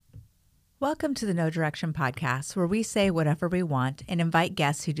Welcome to the No Direction Podcast, where we say whatever we want and invite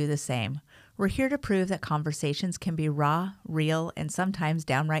guests who do the same. We're here to prove that conversations can be raw, real, and sometimes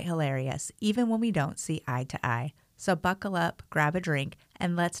downright hilarious, even when we don't see eye to eye. So buckle up, grab a drink,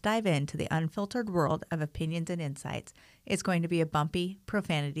 and let's dive into the unfiltered world of opinions and insights. It's going to be a bumpy,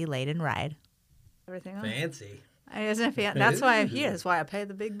 profanity-laden ride. Everything on? Fancy. Isn't it? That's why I'm here. That's why I pay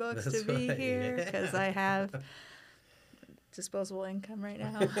the big bucks That's to be right, here, because I have disposable income right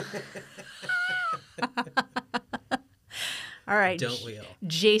now. All right. Don't we all?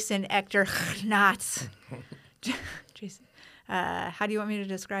 Jason Ector Knotts. Jason, how do you want me to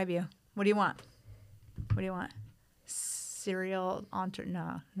describe you? What do you want? What do you want?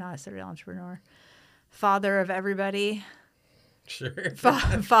 No, not a serial entrepreneur. Father of everybody. Sure.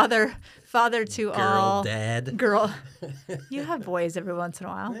 Father to all. Dad. Girl. You have boys every once in a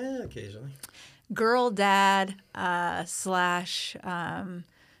while. Yeah, occasionally. Girl dad /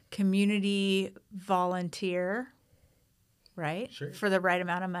 community volunteer, right? Sure. For the right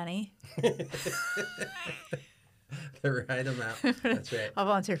amount of money. The right amount. That's right. I'll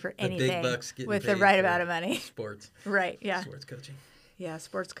volunteer for anything big bucks getting with the paid right for amount of money. Sports. Right, yeah. Sports coaching. Yeah,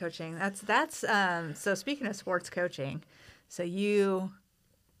 sports coaching. That's so speaking of sports coaching, so you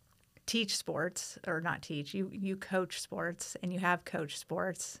teach sports, or not teach, you coach sports, and you have coached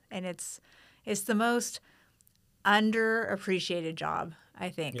sports, and it's the most underappreciated job, I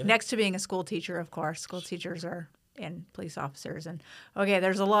think. Yeah. Next to being a school teacher, of course. School teachers and police officers, and okay,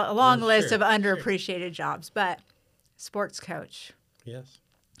 there's a long list of underappreciated jobs, but sports coach, Yes.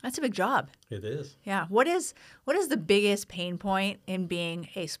 that's a big job. It is. Yeah. What is the biggest pain point in being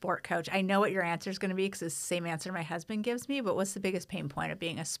a sport coach? I know what your answer is going to be because it's the same answer my husband gives me, but what's the biggest pain point of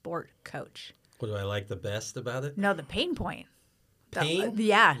being a sport coach? What do I like the best about it? No, the pain point. Pain?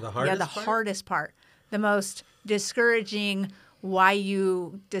 The hardest part. The most discouraging, why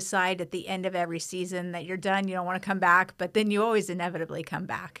you decide at the end of every season that you're done, you don't want to come back, but then you always inevitably come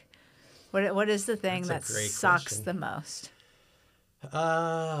back. What is the thing that sucks question. the most?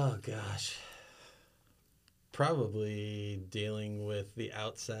 Oh, gosh. Probably dealing with the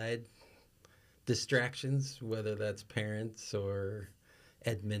outside distractions, whether that's parents or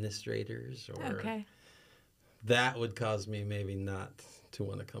administrators. Or Okay. that would cause me maybe not to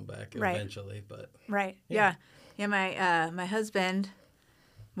want to come back eventually. But Right. Yeah. Yeah. My husband,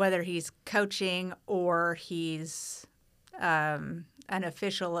 whether he's coaching or he's an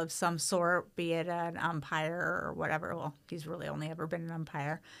official of some sort, be it an umpire or whatever. Well, he's really only ever been an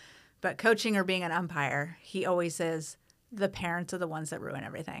umpire. But coaching or being an umpire, he always says the parents are the ones that ruin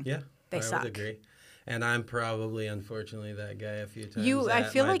everything. yeah, They I suck. would agree. And I'm probably, unfortunately, that guy a few times. I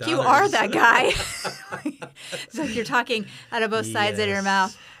feel my like you are daughter's. that guy. It's like you're talking out of both sides of your Yes.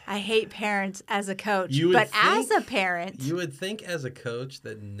 mouth. I hate parents as a coach, You would but as think- a parent, You would think as a coach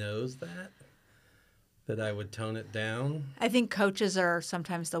that knows that I would tone it down. I think coaches are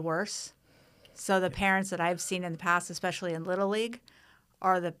sometimes the worst. So the parents that I've seen in the past, especially in Little League,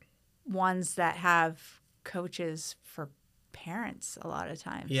 are the ones that have coaches for parents a lot of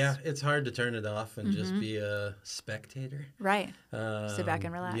times. Yeah, it's hard to turn it off and just be a spectator. Right. Sit back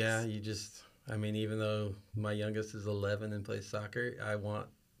and relax. Yeah, even though my youngest is 11 and plays soccer, I want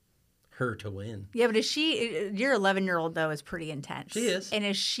her to win. Yeah, but your 11-year-old, though, is pretty intense. She is. And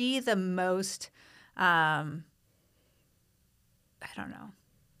is she the most, I don't know.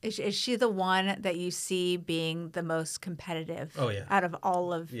 Is she the one that you see being the most competitive out of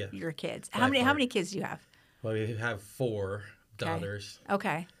all of your kids? How many kids do you have? Well, we have 4 daughters.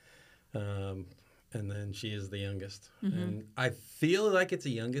 Okay. And then she is the youngest. And I feel like it's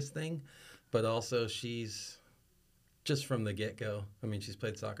a youngest thing, but also she's just from the get-go. I mean, she's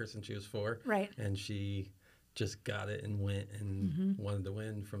played soccer since she was 4. Right. And she just got it and went and wanted to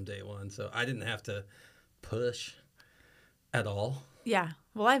win from day one. So I didn't have to push at all. Yeah.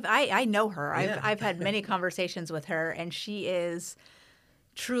 Well, I know her. Yeah. I've had many conversations with her, and she is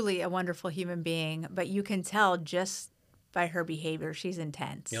truly a wonderful human being. But you can tell just by her behavior, she's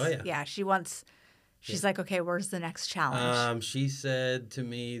intense. Oh, yeah. Yeah. She's like, okay, where's the next challenge? She said to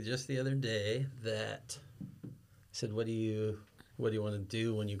me just the other day that I said, "What do you want to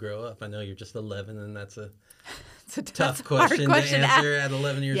do when you grow up? I know you're just 11, and that's a tough question to answer at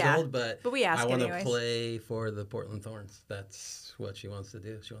 11 years old, but we ask I want to anyways. play for the Portland Thorns. That's what she wants to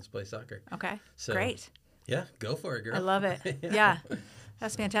do. She wants to play soccer. Okay. So, Great. Yeah, go for it, girl. I love it. Yeah.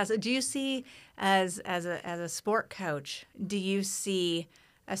 That's fantastic. Do you see as a sport coach, do you see,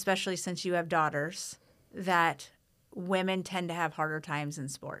 especially since you have daughters, that women tend to have harder times in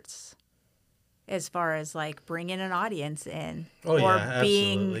sports as far as like bringing an audience in Oh, or yeah,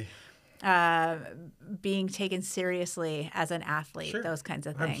 being absolutely. being taken seriously as an athlete, Sure. those kinds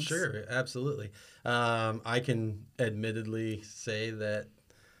of things. I'm sure, absolutely. I can admittedly say that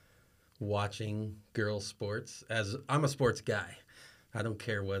watching girls' sports, as I'm a sports guy, I don't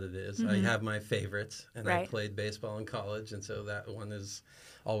care what it is. I have my favorites, and I played baseball in college, and so that one is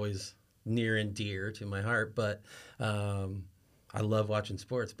always near and dear to my heart. But I love watching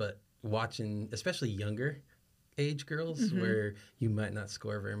sports, but watching especially younger age girls where you might not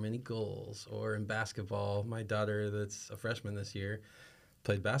score very many goals, or in basketball, my daughter that's a freshman this year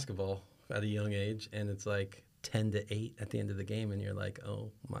played basketball at a young age, and it's like 10-8 at the end of the game, and you're like,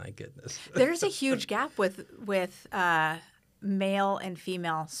 oh my goodness. There's a huge gap with male and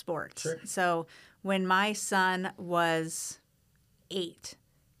female sports. Sure. So when my son was 8,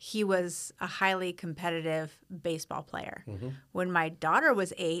 he was a highly competitive baseball player. When my daughter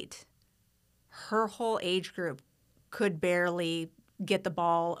was 8, her whole age group could barely get the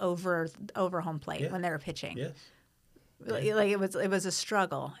ball over home plate when they were pitching. Yes. Like it was a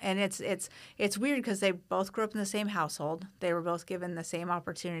struggle, and it's weird because they both grew up in the same household. They were both given the same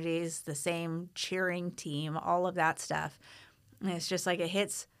opportunities, the same cheering team, all of that stuff. And it's just like it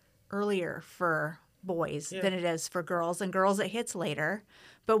hits earlier for boys than it is for girls, and girls it hits later.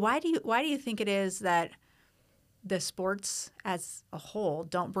 But why do you think it is that the sports as a whole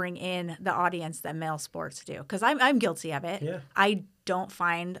don't bring in the audience that male sports do? Because I'm guilty of it. Yeah. I don't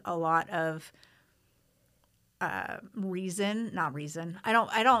find a lot of not reason. I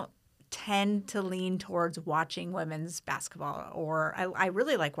don't tend to lean towards watching women's basketball, or I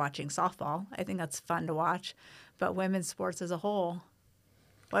really like watching softball. I think that's fun to watch. But women's sports as a whole,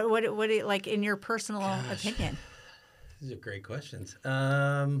 what do you, like, in your personal opinion? These are great questions.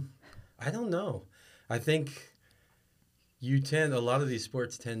 I don't know. I think a lot of these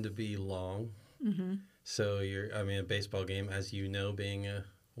sports tend to be long. So a baseball game, as you know, being a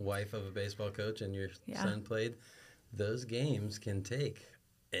wife of a baseball coach and your son played, those games can take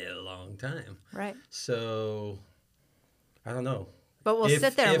a long time. Right. So I don't know. But we'll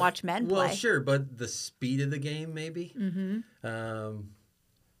sit there and watch men play. Well, sure, but the speed of the game, maybe.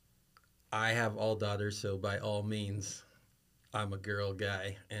 I have all daughters, so by all means, I'm a girl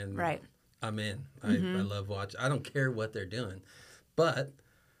guy, and I'm in. I love watching. I don't care what they're doing, but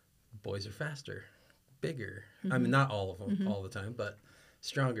boys are faster, bigger. I mean, not all of them all the time, but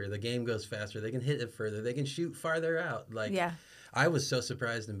stronger. The game goes faster. They can hit it further. They can shoot farther out. I was so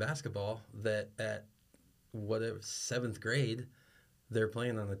surprised in basketball that at 7th grade, they're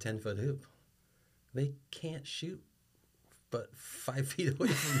playing on a 10-foot hoop. They can't shoot but 5 feet away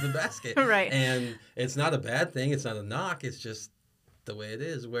from the basket. Right. And it's not a bad thing. It's not a knock. It's just the way it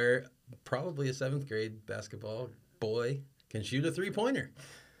is, where probably a 7th grade basketball boy can shoot a 3-pointer.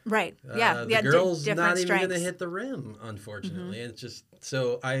 Right. Yeah. The girl's not even going to hit the rim, unfortunately. And it's just,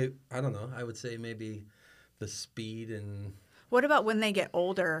 so I don't know. I would say maybe the speed and... What about when they get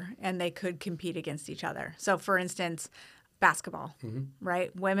older and they could compete against each other? So, for instance, basketball,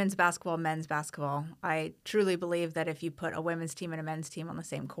 right? Women's basketball, men's basketball. I truly believe that if you put a women's team and a men's team on the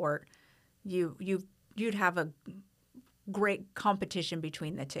same court, you'd have a great competition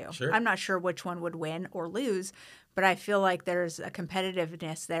between the two. Sure. I'm not sure which one would win or lose, but I feel like there's a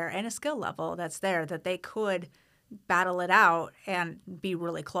competitiveness there and a skill level that's there that they could battle it out and be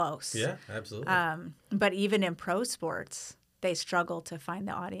really close. Yeah, absolutely. But even in pro sports, they struggle to find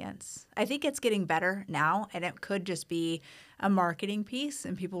the audience. I think it's getting better now, and it could just be a marketing piece,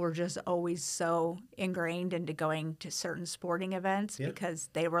 and people were just always so ingrained into going to certain sporting events because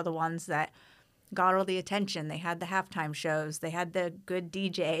they were the ones that got all the attention. They had the halftime shows. They had the good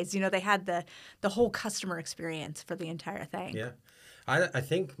DJs. They had the whole customer experience for the entire thing. Yeah. I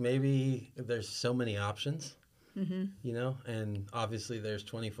think maybe there's so many options, and obviously there's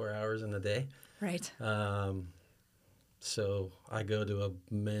 24 hours in a day. Right. So I go to a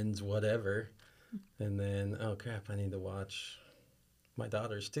men's whatever, and then, oh, crap, I need to watch my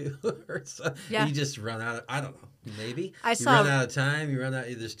daughters too. You just run out of, I don't know, maybe. You run out of time,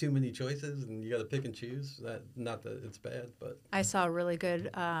 there's too many choices, and you got to pick and choose. Not that it's bad, but. I saw a really good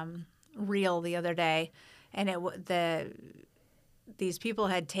reel the other day, and these people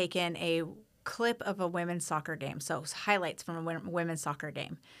had taken a clip of a women's soccer game, so it was highlights from a women's soccer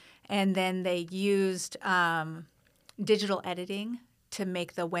game, and then they used digital editing to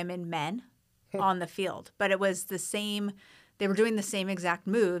make the women men on the field. But it was the same, they were doing the same exact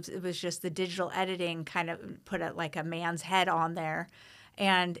moves. It was just the digital editing kind of put like a man's head on there.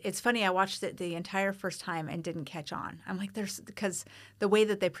 And it's funny, I watched it the entire first time and didn't catch on. I'm like, because the way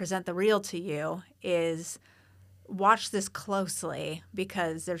that they present the reel to you is watch this closely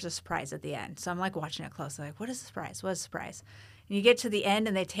because there's a surprise at the end. So I'm like watching it closely, like, what is the surprise? What is the surprise? And you get to the end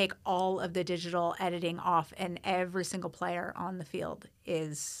and they take all of the digital editing off, and every single player on the field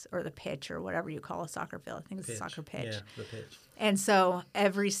is, or the pitch or whatever you call a soccer field. I think it's a soccer pitch. Yeah, the pitch. And so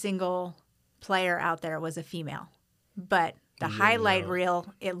every single player out there was a female. But the highlight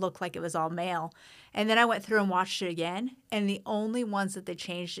reel, it looked like it was all male. And then I went through and watched it again, and the only ones that they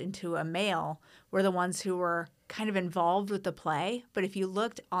changed into a male were the ones who were kind of involved with the play. But if you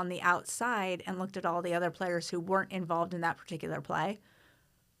looked on the outside and looked at all the other players who weren't involved in that particular play,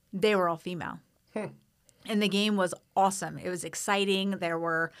 they were all female. And the game was awesome. It was exciting. There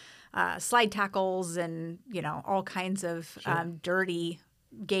were slide tackles and, all kinds of dirty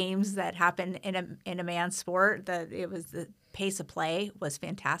games that happen in a man's sport. The pace of play was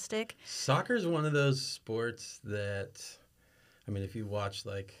fantastic. Soccer is one of those sports that, if you watch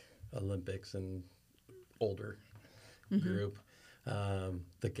like Olympics and older group,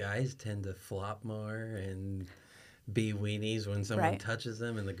 the guys tend to flop more and be weenies when someone touches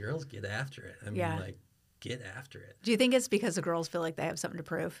them, and the girls get after it. Get after it. Do you think it's because the girls feel like they have something to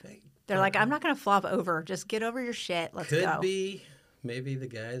prove? They're like, I'm not going to flop over. Just get over your shit. Let's go. Could be. Maybe the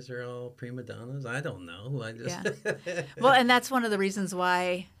guys are all prima donnas. I don't know. Well, and that's one of the reasons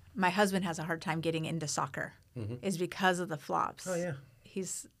why my husband has a hard time getting into soccer is because of the flops. Oh, yeah.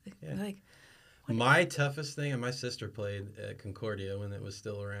 He's like... My toughest thing, and my sister played at Concordia when it was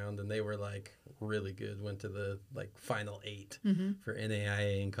still around, and they were like really good. Went to the final 8 for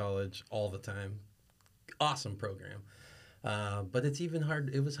NAIA in college all the time. Awesome program. But it's even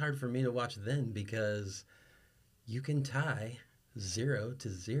hard. It was hard for me to watch then because you can tie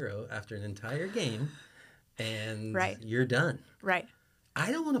 0-0 after an entire game, and you're done. Right.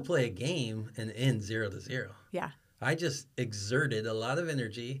 I don't want to play a game and end 0-0. Yeah. I just exerted a lot of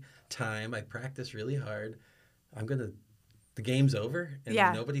energy, time. I practiced really hard. The game's over and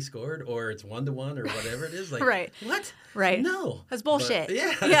nobody scored, or it's 1-1 or whatever it is. Like, what? Right. No. That's bullshit. But,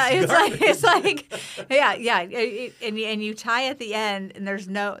 it's like, and you tie at the end,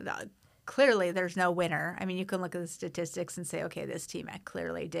 and clearly there's no winner. You can look at the statistics and say, okay, this team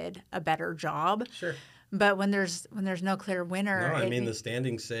clearly did a better job. Sure. But when there's no clear winner. No, the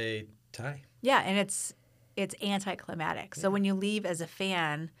standings say tie. Yeah, and it's anticlimactic. So when you leave as a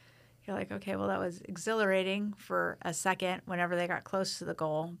fan, you're like, okay, well, that was exhilarating for a second whenever they got close to the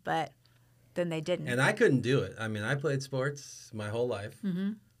goal, but then they didn't. And I couldn't do it. I played sports my whole life,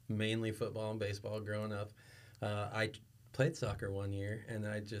 mainly football and baseball growing up. I played soccer one year, and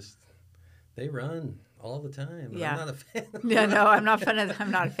they run all the time. Yeah. I'm not a fan. I'm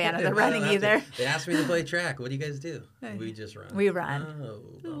not a fan of the running either. They asked me to play track. What do you guys do? We just run. We run. Oh,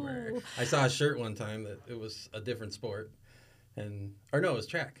 bummer. I saw a shirt one time that it was a different sport, it was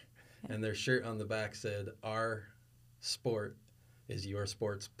track. Yeah. And their shirt on the back said, "Our sport is your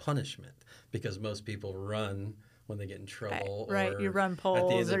sport's punishment," because most people run when they get in trouble. Right. You run poles. At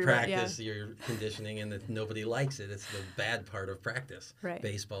the end of practice, you're conditioning, and nobody likes it. It's the bad part of practice. Right.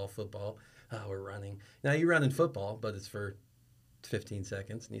 Baseball, football. Oh, we're running. Now, you run in football, but it's for 15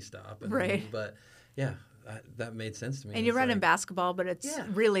 seconds, and you stop. But, yeah, that made sense to me. And you run in basketball, but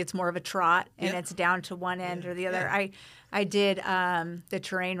it's more of a trot, and it's down to one end or the other. Yeah. I did the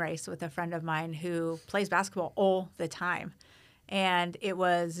terrain race with a friend of mine who plays basketball all the time. And it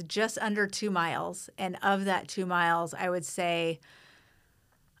was just under 2 miles. And of that 2 miles, I would say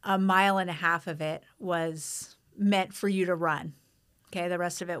 1.5 miles of it was meant for you to run. Okay, the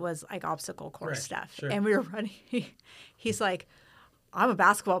rest of it was like obstacle course stuff. Sure. And we were running. He's like, I'm a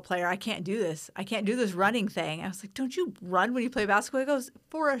basketball player. I can't do this. I can't do this running thing. I was like, don't you run when you play basketball? He goes,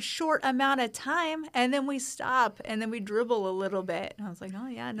 for a short amount of time, and then we stop, and then we dribble a little bit. And I was like, oh,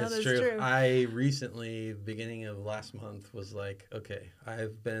 yeah, no, that's true. I recently, beginning of last month, was like, okay,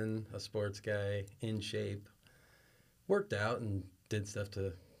 I've been a sports guy, in shape, worked out, and did stuff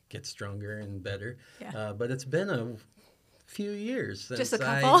to get stronger and better. Yeah. But it's been a few years since just a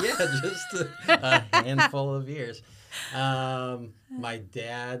couple? Just a handful of years. My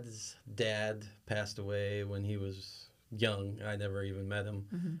dad's dad passed away when he was young. I never even met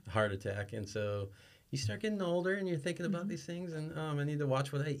him. Heart attack. And so you start getting older and you're thinking about these things, and I need to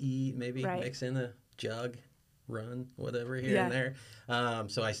watch what I eat, maybe mix in a jog, run, whatever here and there.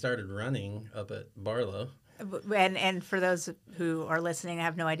 So I started running up at Barlow. And for those who are listening and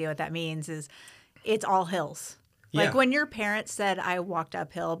have no idea what that means, is it's all hills. Like when your parents said I walked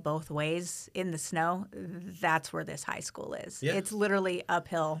uphill both ways in the snow, that's where this high school is. Yeah. It's literally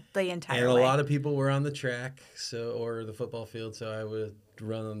uphill the entire way. And a lot of people were on the track or the football field, so I would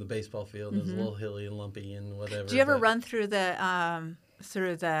run on the baseball field. It was a little hilly and lumpy and whatever. Do you ever run through the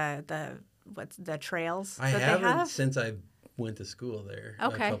trails? I haven't since I went to school there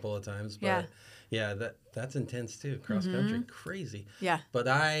a couple of times. But Yeah, that's intense too. Cross country, crazy. Yeah. But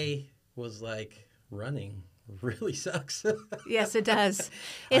I was like, running really sucks. Yes, it does.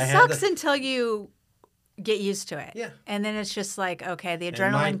 It sucks until you get used to it. Yeah. And then it's just like, okay, the And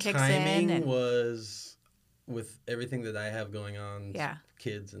adrenaline kicks in. My timing was, with everything that I have going on,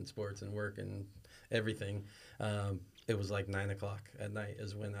 kids and sports and work and everything, it was like 9 o'clock at night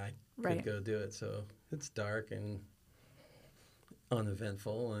is when I could go do it. So it's dark and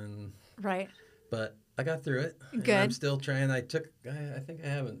uneventful and but I got through it. Good. And I'm still trying. I think I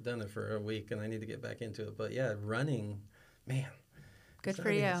haven't done it for a week and I need to get back into it. But yeah, running, man. Good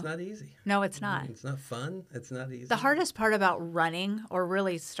for you. It's not easy. No, it's not. It's not fun. It's not easy. The hardest part about running or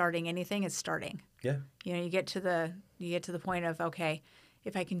really starting anything is starting. Yeah. You know, you get to the point of, okay,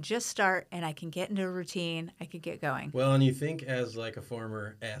 if I can just start and I can get into a routine, I could get going. Well, and you think as like a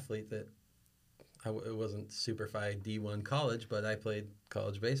former athlete that it wasn't Super Phi D1 college, but I played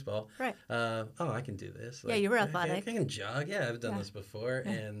college baseball. Right. I can do this. Like, yeah, you were athletic. I can jog. Yeah, I've done this before.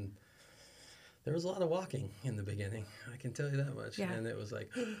 Yeah. And there was a lot of walking in the beginning. I can tell you that much. Yeah. And it was like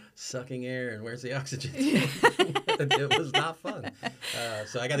sucking air and where's the oxygen? It was not fun.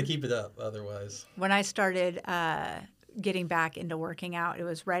 So I got to keep it up otherwise. When I started getting back into working out, it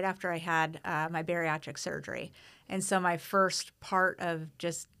was right after I had my bariatric surgery. And so my first part of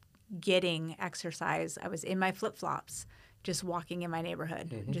just getting exercise, I was in my flip-flops, just walking in my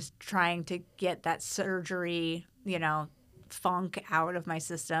neighborhood, just trying to get that surgery, funk out of my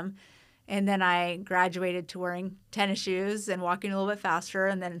system. And then I graduated to wearing tennis shoes and walking a little bit faster.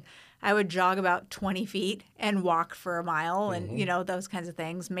 And then I would jog about 20 feet and walk for a mile and, those kinds of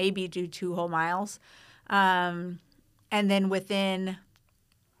things, maybe do 2 whole miles. And then within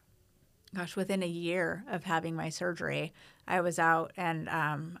a year of having my surgery, I was out and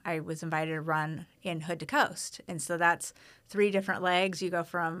I was invited to run in Hood to Coast. And so that's 3 different legs. You go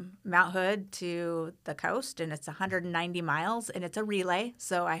from Mount Hood to the coast, and it's 190 miles, and it's a relay.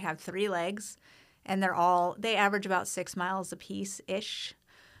 So I have 3 legs, and they average about 6 miles a piece-ish.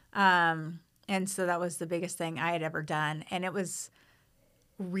 And so that was the biggest thing I had ever done. And it was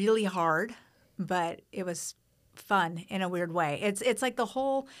really hard, but it was fun in a weird way. It's like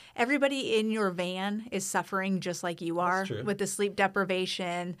everybody in your van is suffering just like you are with the sleep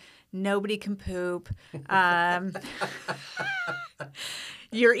deprivation. Nobody can poop.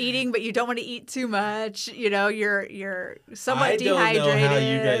 You're eating, but you don't want to eat too much. You're somewhat dehydrated. I don't know how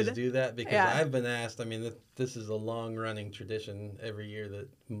you guys do that because I've been asked. I mean, this is a long-running tradition every year that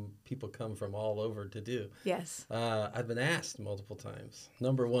people come from all over to do. Yes. I've been asked multiple times.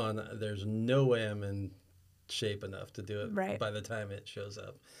 Number one, there's no way I'm in shape enough to do it by the time it shows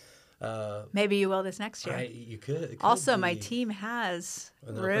up. Maybe you will this next year. You could. Also, my team has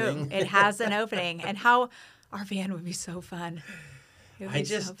room. It has an opening. And how our van would be so fun. I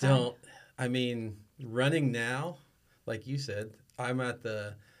just don't. I mean, running now, like you said,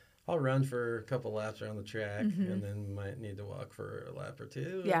 I'll run for a couple laps around the track and then might need to walk for a lap or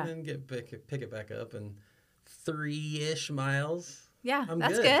 2 and then pick it back up and 3-ish miles. Yeah,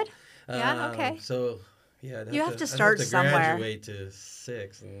 that's good. Yeah, okay. So... yeah, you have to start somewhere. Graduate to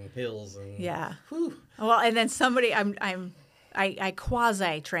 6 and hills and Whew. Well, and then I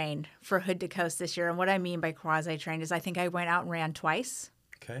quasi trained for Hood to Coast this year, and what I mean by quasi trained is I think I went out and ran twice.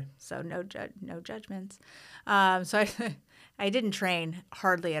 Okay. So no judgments. So I didn't train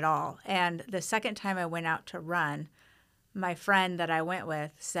hardly at all, and the second time I went out to run, my friend that I went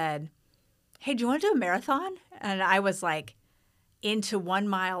with said, "Hey, do you want to do a marathon?" And I was like, into 1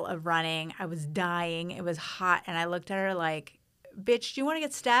 mile of running. I was dying. It was hot. And I looked at her like, bitch, do you want to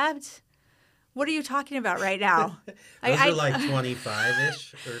get stabbed? What are you talking about right now? Those are like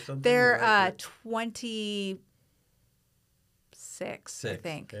 25-ish or something? They're 26, I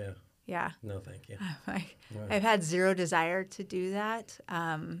think. Yeah. Yeah. No, thank you. I've had zero desire to do that.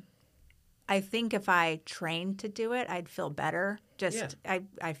 I think if I trained to do it, I'd feel better.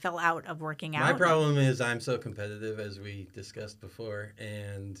 I fell out of working out. My problem is I'm so competitive, as we discussed before,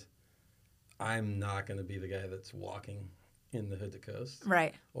 and I'm not going to be the guy that's walking in the Hood to Coast.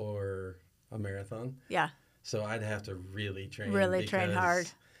 Right. Or a marathon. Yeah. So I'd have to really train. Train hard.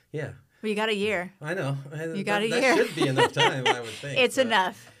 Yeah. Well, you got a year. I know. You got a year. That should be enough time, I would think. It's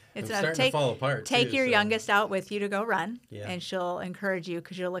enough. It's starting to fall apart. Take your youngest out with you to go run, and she'll encourage you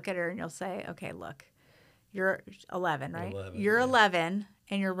because you'll look at her and you'll say, okay, look, you're 11, right? You're 11,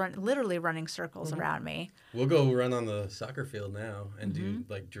 and you're literally running circles around me. We'll go run on the soccer field now and do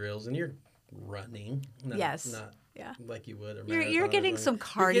like drills, and you're running. Not like you would. You're getting some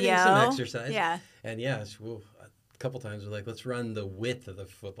cardio. You're getting some exercise. Yeah. And a couple times we're like, let's run the width of the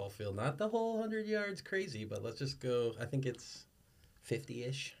football field, not the whole 100 yards crazy, but let's just go. I think it's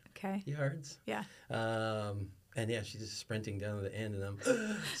 50-ish. yards. Yeah. And yeah, she's just sprinting down to the end, and I'm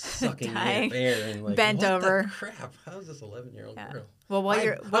sucking Dying. air and like, bent what over. The crap? How is this 11-year-old girl? Well,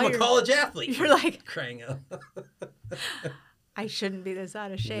 I'm a college athlete. You're like crying out. I shouldn't be this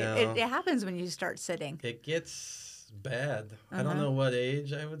out of shape. No. It happens when you start sitting. It gets bad. I don't know what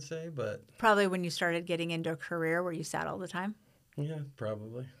age I would say, but probably when you started getting into a career where you sat all the time. Yeah,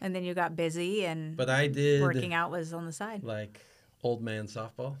 probably. And then you got busy, and but I did working out was on the side. Like old man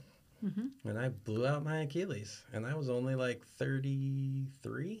softball. And I blew out my Achilles, and I was only like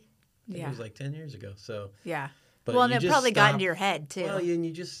 33. I think it was like 10 years ago. So yeah. But well, and it probably got into your head too. Well, and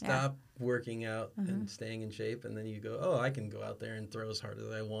you just stop working out and staying in shape, and then you go, oh, I can go out there and throw as hard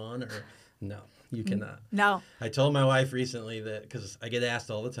as I want, or no, you cannot. No. I told my wife recently that, because I get asked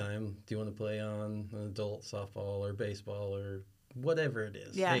all the time, do you want to play on an adult softball or baseball or whatever it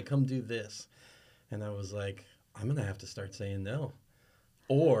is? Yeah. Hey, come do this. And I was like, I'm going to have to start saying no.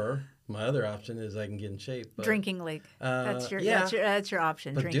 Or my other option is I can get in shape. But, drinking league. That's your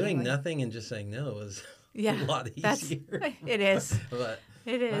option. But drinking doing league. nothing and just saying no is a lot easier. It is. But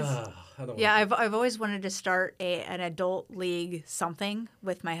it is. I've always wanted to start an adult league something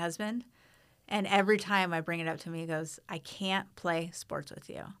with my husband. And every time I bring it up to him, he goes, I can't play sports with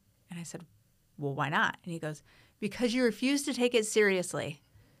you. And I said, well, why not? And he goes, because you refuse to take it seriously.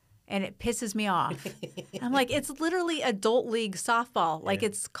 And it pisses me off. I'm like, it's literally adult league softball. Like,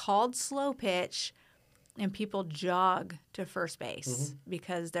 it's called slow pitch, and people jog to first base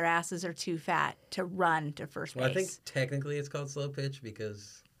because their asses are too fat to run to first base. Well, I think technically it's called slow pitch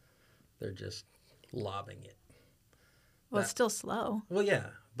because they're just lobbing it. Well, it's still slow. Well, yeah.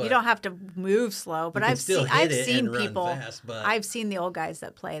 But you don't have to move slow, but I've seen people. Fast, but I've seen the old guys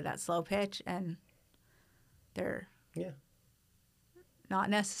that play that slow pitch, and they're not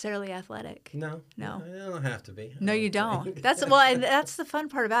necessarily athletic. No, you don't have to be. No, you don't. That's and that's the fun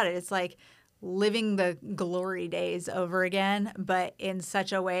part about it. It's like living the glory days over again, but in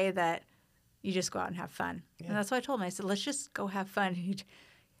such a way that you just go out and have fun. Yeah. And that's what I told him. I said, let's just go have fun.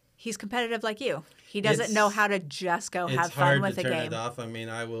 He's competitive like you. He doesn't know how to just go have fun with a game. It's hard to turn it off. I mean,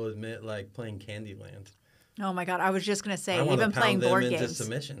 I will admit, like playing Candyland. Oh my God! I was just gonna say, even playing board games. Into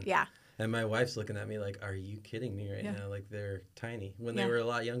submission. Yeah. And my wife's looking at me like, "Are you kidding me right now? Like they're tiny when they were a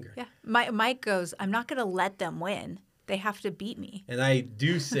lot younger." Yeah. Mike goes, "I'm not gonna let them win. They have to beat me." And I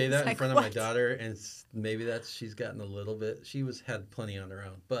do say that in front of my daughter, and maybe she's gotten a little bit. She had plenty on her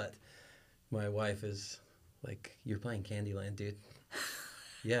own, but my wife is like, "You're playing Candyland, dude."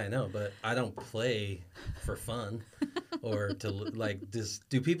 Yeah, I know, but I don't play for fun or to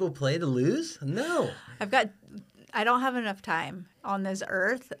do people play to lose? No. I don't have enough time on this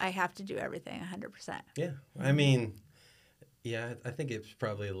earth. I have to do everything 100%. Yeah. I mean, I think it's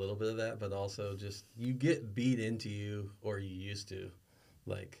probably a little bit of that, but also just you get beat into you, or you used to.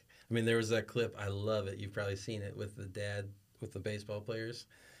 Like, I mean, there was that clip. I love it. You've probably seen it with the dad with the baseball players.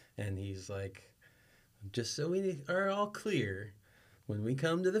 And he's like, just so we are all clear, when we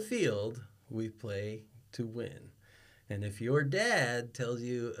come to the field, we play to win. And if your dad tells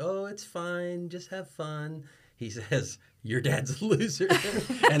you, oh, it's fine, just have fun, he says, your dad's a loser.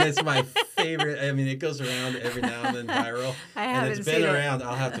 And it's my favorite. I mean, it goes around every now and then viral. And it's been around.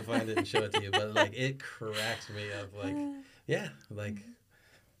 I'll have to find it and show it to you. But, like, it cracks me up. Like,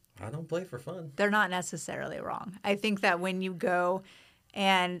 I don't play for fun. They're not necessarily wrong. I think that when you go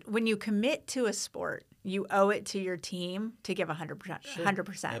and when you commit to a sport, you owe it to your team to give 100%. Sure.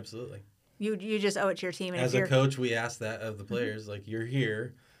 100%. Absolutely. You just owe it to your team. And as a coach, we ask that of the players. Like, you're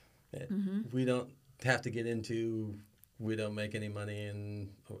here. We don't have to get into, we don't make any money and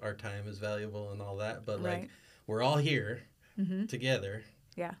our time is valuable and all that. But, like, we're all here together.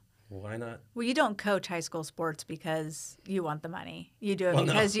 Yeah. Why not? Well, you don't coach high school sports because you want the money. You do it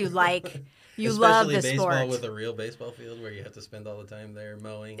because you love the sport. Especially baseball with a real baseball field where you have to spend all the time there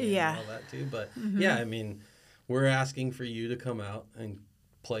mowing and all that too. But, I mean, we're asking for you to come out and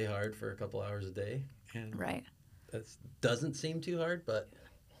play hard for a couple hours a day. And that doesn't seem too hard, but...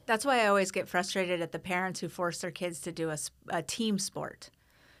 That's why I always get frustrated at the parents who force their kids to do a team sport.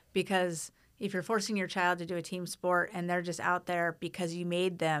 Because if you're forcing your child to do a team sport and they're just out there because you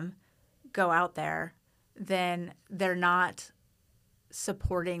made them go out there, then they're not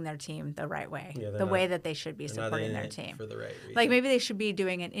supporting their team the right way, the way that they should be supporting their team. For the right reason. Like maybe they should be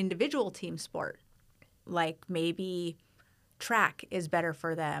doing an individual team sport. Like maybe track is better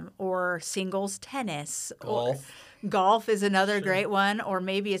for them, or singles tennis. Golf is another great one, or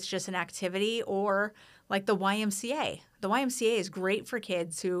maybe it's just an activity, or like the YMCA. The YMCA is great for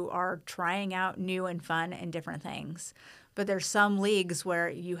kids who are trying out new and fun and different things. But there's some leagues where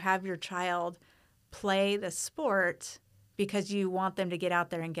you have your child play the sport because you want them to get out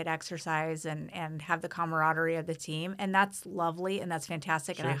there and get exercise and have the camaraderie of the team. And that's lovely and that's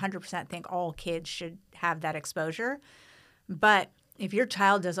fantastic. Sure. And I 100% think all kids should have that exposure. But if your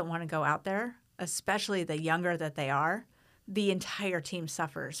child doesn't want to go out there, especially the younger that they are, the entire team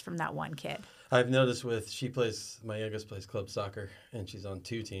suffers from that one kid. I've noticed my youngest plays club soccer, and she's on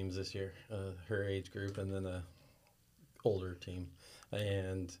 2 teams this year, her age group and then a older team.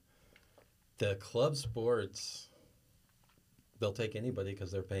 And the club sports, they'll take anybody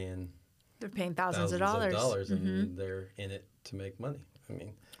because they're paying thousands of dollars. And they're in it to make money. I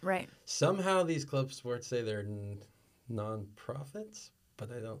mean, right. Somehow these club sports say they're non-profits, but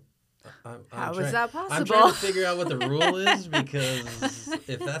I don't. How is that possible? I'm trying to figure out what the rule is, because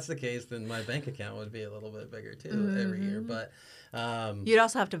if that's the case, then my bank account would be a little bit bigger too every year. But you'd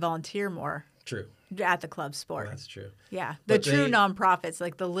also have to volunteer more. True. At the club sport. That's true. Yeah. The true nonprofits,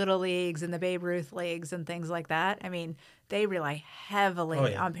 like the Little Leagues and the Babe Ruth Leagues and things like that, I mean, they rely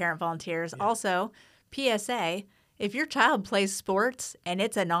heavily on parent volunteers. Yeah. Also, PSA, if your child plays sports and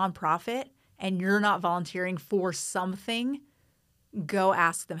it's a nonprofit and you're not volunteering for something, go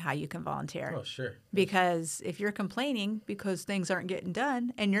ask them how you can volunteer. Oh, sure. Because if you're complaining because things aren't getting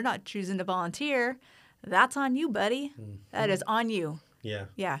done and you're not choosing to volunteer, that's on you, buddy. Mm-hmm. That is on you. Yeah.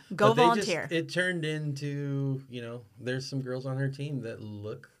 Yeah. Go volunteer. It turned into, there's some girls on her team that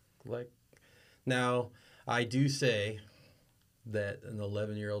look like. Now, I do say that an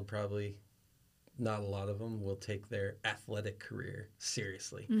 11-year-old probably, not a lot of them, will take their athletic career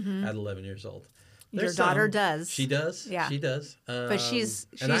seriously at 11 years old. Your daughter does. She does. Yeah. She does. But she's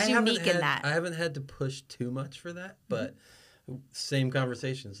unique in that. I haven't had to push too much for that, but same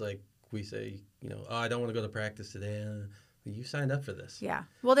conversations. Like we say, I don't want to go to practice today. You signed up for this. Yeah.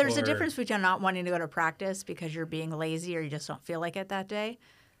 Well, there's a difference between not wanting to go to practice because you're being lazy or you just don't feel like it that day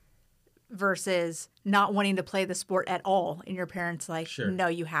versus not wanting to play the sport at all. And your parents like, no,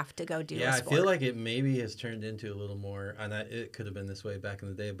 you have to go do the sport. I feel like it maybe has turned into a little more, and it could have been this way back in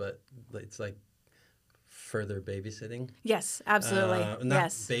the day, but it's like further babysitting. Yes, absolutely. Not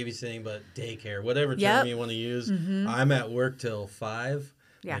babysitting, but daycare, whatever term you want to use. Mm-hmm. I'm at work till 5.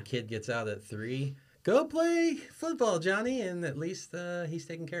 Yeah. My kid gets out at 3. Go play football, Johnny, and at least he's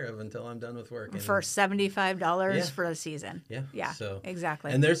taken care of until I'm done with work. For $75 for the season. Yeah. Yeah, so,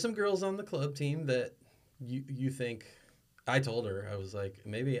 exactly. And there's some girls on the club team that you think, I told her, I was like,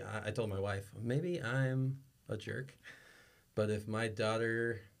 I told my wife, maybe I'm a jerk, but if my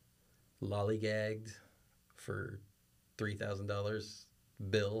daughter lollygagged for $3,000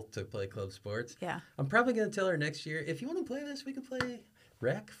 bill to play club sports, I'm probably going to tell her next year, if you want to play this, we can play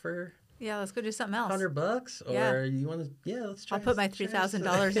rec for... Yeah, let's go do something else. $100, or you want to? Yeah, let's try. I'll put my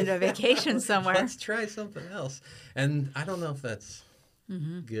 $3,000 into a vacation somewhere. Let's try something else. And I don't know if that's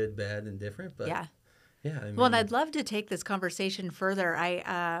good, bad, and different, but yeah. I mean, well, and I'd love to take this conversation further.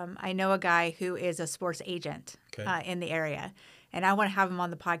 I know a guy who is a sports agent in the area, and I want to have him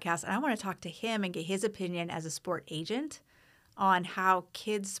on the podcast, and I want to talk to him and get his opinion as a sport agent on how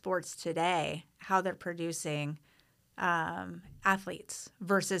kids' sports today, how they're producing athletes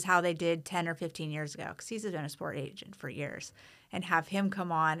versus how they did 10 or 15 years ago, because he's been a sport agent for years, and have him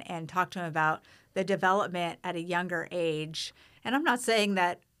come on and talk to him about the development at a younger age. And I'm not saying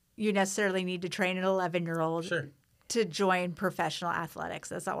that you necessarily need to train an 11-year-old to join professional athletics.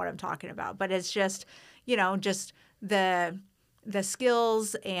 That's not what I'm talking about. But it's just, just the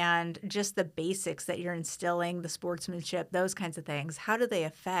skills and just the basics that you're instilling, the sportsmanship, those kinds of things. How do they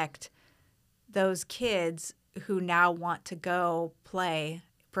affect those kids who now want to go play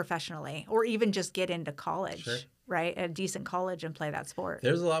professionally or even just get into college, right? A decent college and play that sport.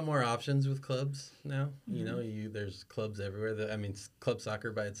 There's a lot more options with clubs now. There's clubs everywhere. Club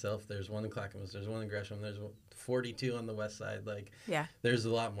soccer by itself, there's one in Clackamas, there's one in Gresham, there's 42 on the west side. There's a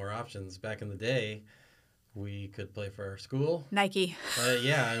lot more options. Back in the day, we could play for our school. Nike.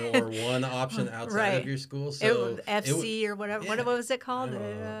 Or one option outside of your school. So FC or whatever. Yeah. What was it called? I don't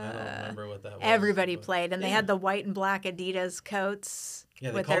remember what that was. Everybody played, and they had the white and black Adidas coats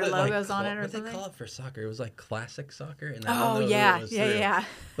with their logos on it or something. What did they call it for soccer? It was like classic soccer. And yeah.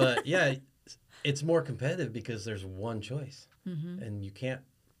 But it's more competitive because there's one choice. Mm-hmm. And you can't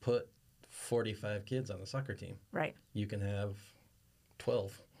put 45 kids on a soccer team. Right. You can have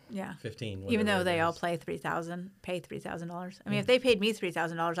 12. Yeah. 15. Even though they all pay $3,000. I mean, if they paid me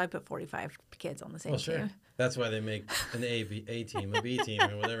 $3,000, I'd put 45 kids on the same team. That's why they make an A team, a B team,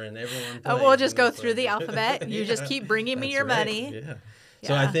 or whatever, and everyone plays. We'll just go through the alphabet. You just keep bringing me your money. Yeah.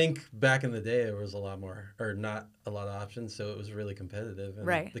 So I think back in the day, there was a lot more, or not a lot of options, so it was really competitive.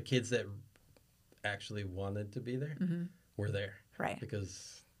 And the kids that actually wanted to be there were there. Right.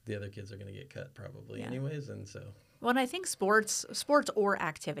 Because the other kids are going to get cut probably anyways, and so. Well, and I think sports or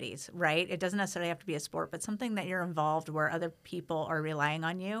activities, right? It doesn't necessarily have to be a sport, but something that you're involved where other people are relying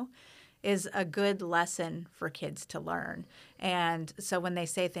on you is a good lesson for kids to learn. And so when they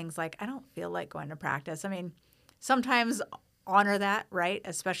say things like, I don't feel like going to practice, I mean, sometimes honor that, right?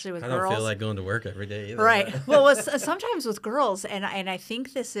 Especially with girls. I don't feel like going to work every day either. Right. Well, sometimes with girls, and I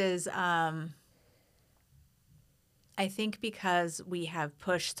think this is, I think because we have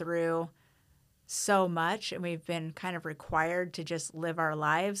pushed through so much and we've been kind of required to just live our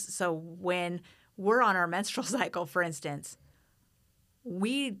lives. So when we're on our menstrual cycle, for instance,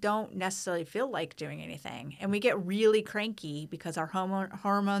 we don't necessarily feel like doing anything. And we get really cranky because our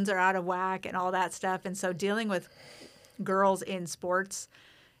hormones are out of whack and all that stuff. And so dealing with girls in sports,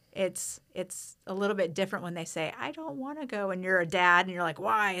 it's a little bit different when they say, I don't want to go. And you're a dad and you're like,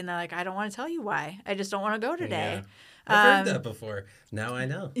 why? And they're like, I don't want to tell you why. I just don't want to go today. Yeah. I've heard that before. Now I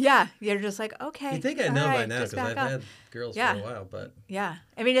know. Yeah. You're just like, okay. You think I know by now because I've had girls for a while, but. Yeah.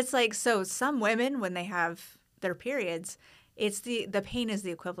 I mean, it's like, so some women, when they have their periods, it's the pain is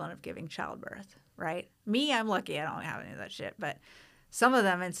the equivalent of giving childbirth, right? Me, I'm lucky I don't have any of that shit, but some of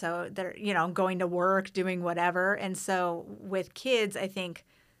them, and so they're, going to work, doing whatever. And so with kids, I think,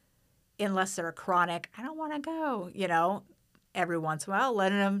 unless they're chronic, I don't want to go, every once in a while,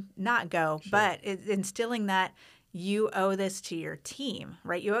 letting them not go. Sure. But instilling that you owe this to your team,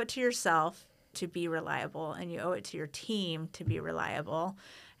 right? You owe it to yourself to be reliable, and you owe it to your team to be reliable.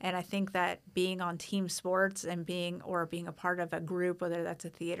 And I think that being on team sports and being a part of a group, whether that's a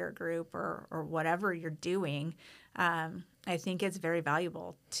theater group or whatever you're doing, I think it's very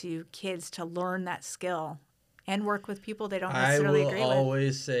valuable to kids to learn that skill and work with people they don't necessarily agree with. I will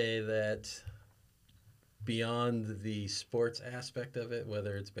always say that beyond the sports aspect of it,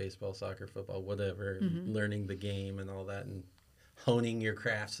 whether it's baseball, soccer, football, whatever, learning the game and all that and honing your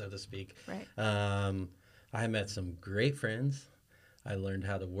craft, so to speak. Right. I met some great friends. I learned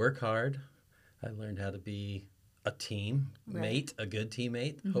how to work hard. I learned how to be a teammate, a good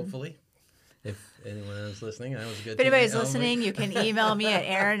teammate, hopefully. If anyone is listening, I was a good teammate. If anybody's listening, you can email me at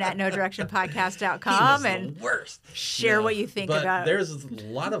aaron@nodirectionpodcast.com and share what you think about. There's a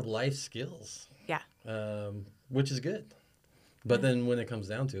lot of life skills. Yeah. Which is good. But then when it comes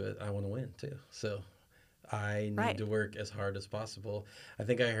down to it, I want to win too. So I need to work as hard as possible. I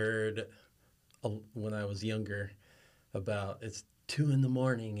think I heard when I was younger about it's 2 a.m.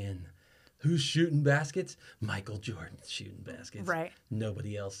 and who's shooting baskets? Michael Jordan's shooting baskets. Right.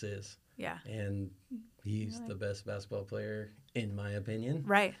 Nobody else is. Yeah. And he's the best basketball player, in my opinion,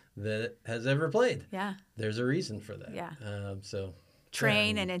 that has ever played. Yeah. There's a reason for that. Yeah. So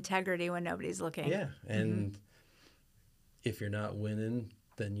train and integrity when nobody's looking. Yeah. And if you're not winning,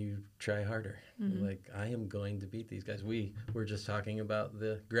 then you try harder. Like, I am going to beat these guys. We were just talking about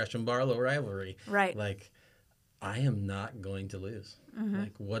the Gresham-Barlow rivalry. Right. Like, I am not going to lose.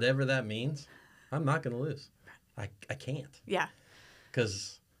 Like, whatever that means, I'm not going to lose. I can't. Yeah.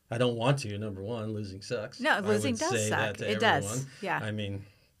 Because I don't want to, number one. Losing sucks. No, losing does suck. It does. Yeah. I mean,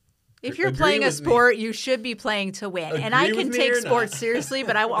 if you're playing a sport, you should be playing to win. And I can take sports seriously,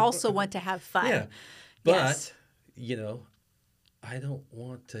 but I also want to have fun. Yeah. But, I don't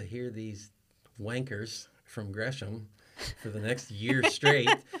want to hear these wankers from Gresham for the next year straight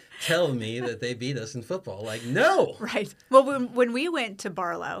tell me that they beat us in football. Like, no. Right. Well, when we went to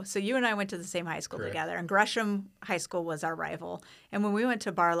Barlow, so you and I went to the same high school together, and Gresham High School was our rival. And when we went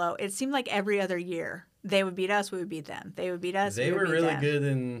to Barlow, it seemed like every other year they would beat us, we would beat them. They would beat us, we would beat them. They were really good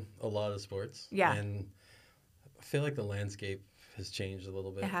in a lot of sports. Yeah. And I feel like the landscape has changed a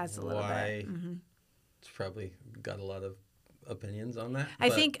little bit. It has a little bit. It's probably got a lot of opinions on that. I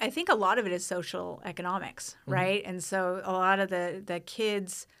think a lot of it is social economics, right? And so a lot of the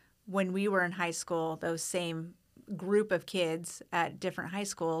kids when we were in high school, those same group of kids at different high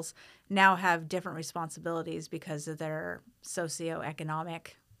schools now have different responsibilities because of their socioeconomic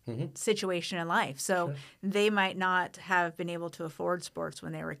situation in life. So they might not have been able to afford sports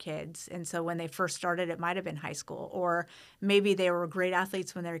when they were kids. And so when they first started, it might have been high school. Or maybe they were great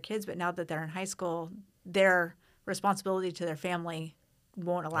athletes when they were kids, but now that they're in high school, their responsibility to their family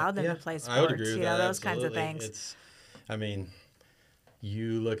won't allow them to play sports. I would agree with that. Those kinds of things. It's, I mean,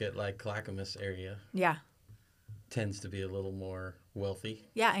 you look at like Clackamas area. Yeah. Tends to be a little more wealthy.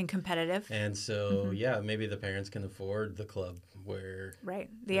 Yeah, and competitive. And so, maybe the parents can afford the club where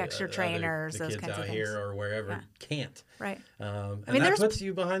the extra trainers, the those kids kinds out of things. here or wherever can't. Right. And that puts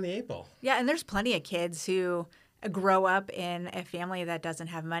you behind the 8 ball. Yeah, and there's plenty of kids who grow up in a family that doesn't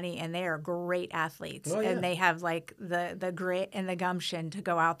have money, and they are great athletes, and they have like the grit and the gumption to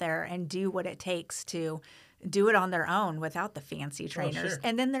go out there and do what it takes to do it on their own without the fancy trainers. Sure.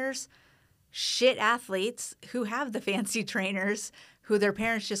 And then there's shit athletes who have the fancy trainers who their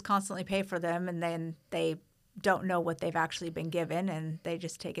parents just constantly pay for them, and then they don't know what they've actually been given, and they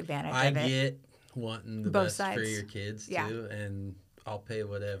just take advantage of it. I get wanting the Both best sides. for your kids, too, and I'll pay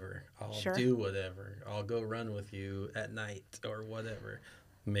whatever. I'll do whatever. I'll go run with you at night or whatever.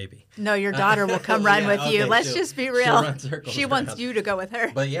 Maybe. No, your daughter will come run with you. Let's just be real. She wants you to go with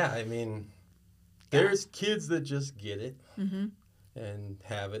her. But yeah, I mean, there's kids that just get it and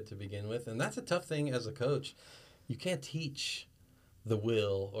have it to begin with. And that's a tough thing as a coach. You can't teach the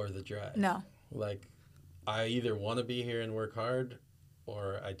will or the drive. No. Like, I either want to be here and work hard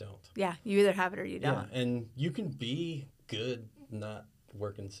or I don't. Yeah, you either have it or you don't. Yeah, and you can be good not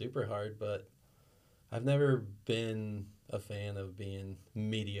working super hard, but I've never been a fan of being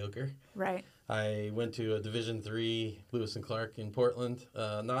mediocre. Right. I went to a Division III Lewis and Clark in Portland.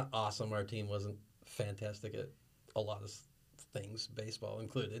 Not awesome. Our team wasn't fantastic at a lot of things, baseball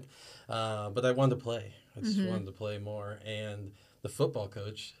included. But I wanted to play. I just wanted to play more. And the football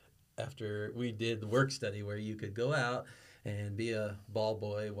coach, after we did the work study where you could go out and be a ball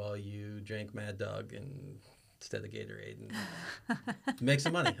boy while you drank Mad Dog instead of Gatorade and make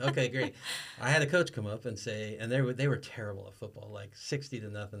some money. Okay, great. I had a coach come up and say, and they were terrible at football, like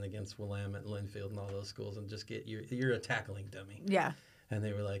 60-0 against Willamette and Linfield and all those schools, and just you're a tackling dummy. Yeah. And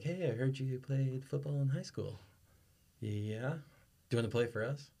they were like, hey, I heard you played football in high school. Yeah. Do you want to play for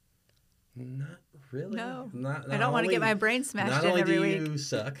us? Not really. No. Not I don't want to get my brain smashed in every week. Not only do you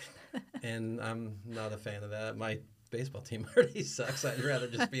suck, and I'm not a fan of that. My baseball team already sucks. I'd rather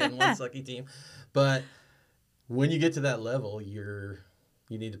just be in one sucky team. But when you get to that level, you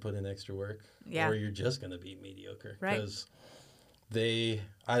need to put in extra work, or you're just going to be mediocre. Right. Because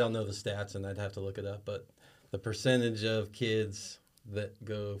I don't know the stats, and I'd have to look it up, but the percentage of kids that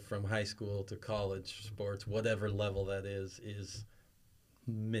go from high school to college sports, whatever level that is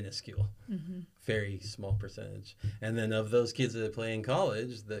minuscule. Very small percentage. And then of those kids that play in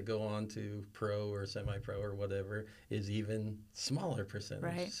college that go on to pro or semi-pro or whatever is even smaller percentage.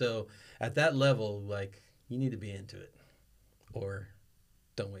 Right. So at that level, like, you need to be into it, or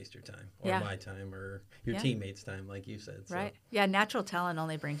don't waste your time, or my time, or your teammates' time, like you said. So. Right. Yeah, natural talent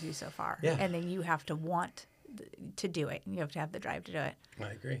only brings you so far. Yeah. And then you have to want to do it. You have to have the drive to do it.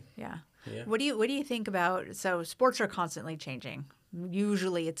 I agree. Yeah. Yeah. What do you think about, so sports are constantly changing.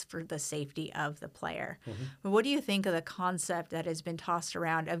 Usually it's for the safety of the player. But what do you think of the concept that has been tossed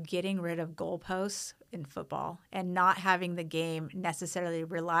around of getting rid of goalposts in football and not having the game necessarily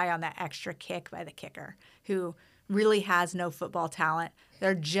rely on that extra kick by the kicker who really has no football talent?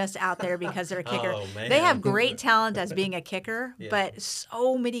 They're just out there because they're a kicker. Oh, man. They have great talent as being a kicker, but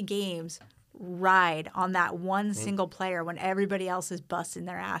so many games ride on that one single player when everybody else is busting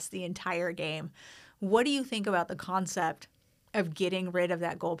their ass the entire game. What do you think about the concept of getting rid of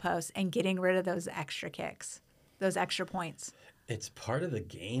that goalpost and getting rid of those extra kicks, those extra points? It's part of the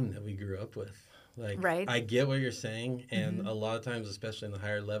game that we grew up with. Like, right. I get what you're saying, and a lot of times, especially in the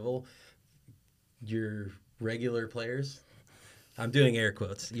higher level, your regular players, I'm doing air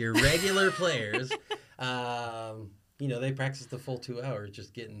quotes, your regular players, they practice the full 2 hours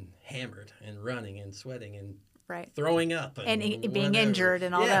just getting hammered and running and sweating and throwing up. And being injured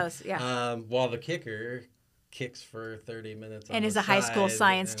and all those. Yeah. While the kicker kicks for 30 minutes and is a high school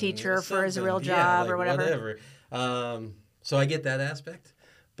science teacher for his real job or whatever. So I get that aspect,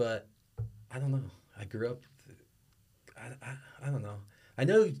 but I don't know. I grew up. I don't know. I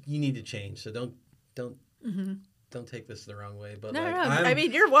know you need to change, so don't take this the wrong way. But no. I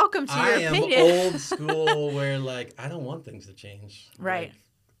mean, you're welcome to your opinion. I am old school, where like I don't want things to change. Right. Like,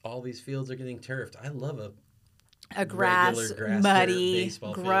 all these fields are getting turfed. I love a grass muddy,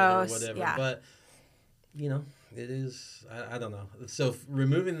 baseball gross, field or whatever. Yeah. But it is. I don't know. So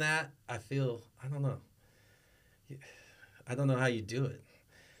removing that, I feel. I don't know. I don't know how you do it.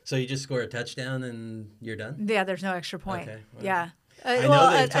 So you just score a touchdown and you're done? Yeah, there's no extra point. Okay. Yeah.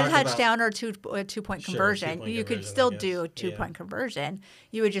 A touchdown or a two-point conversion. Two-point you could still do a two-point conversion.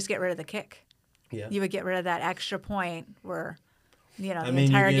 You would just get rid of the kick. Yeah. You would get rid of that extra point where, the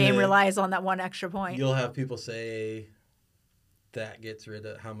entire game relies on that one extra point. You'll have people say that gets rid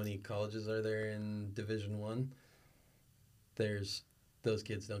of, how many colleges are there in Division I? Those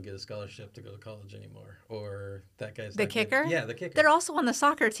kids don't get a scholarship to go to college anymore. Or that guy's the kicker? Yeah, the kicker. They're also on the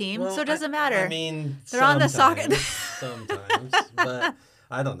soccer team, so it doesn't matter. I mean, they're on the soccer. Sometimes, but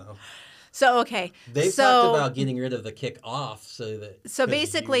I don't know. So, okay. They've talked about getting rid of the kick off so that... So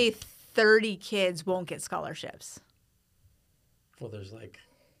basically, 30 kids won't get scholarships. Well, there's like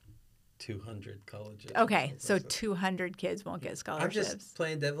 200 colleges. Okay, so 200 kids won't get scholarships. I'm just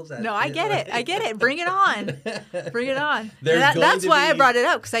playing devil's advocate. No, I get it. I get it. Bring it on. Bring it on. That's why I brought it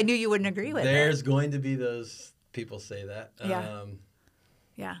up, because I knew you wouldn't agree with it. There's going to be those people say that. Yeah.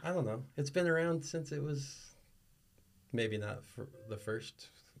 Yeah. I don't know. It's been around since it was maybe not for the first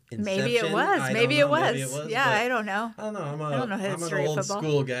inception. Maybe it was. Maybe it was. Yeah, I don't know. I don't know. I don't know I'm an old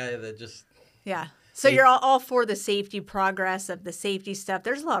school guy that just... Yeah. So you're all for the safety progress of the safety stuff.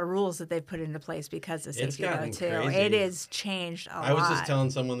 There's a lot of rules that they've put into place because of safety, though, too. Crazy. It has changed a lot. I was just telling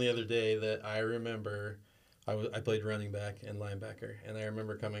someone the other day that I remember I played running back and linebacker, and I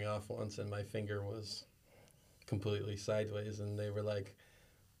remember coming off once and my finger was completely sideways, and they were like,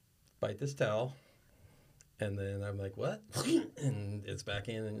 bite this towel. And then I'm like, what? And it's back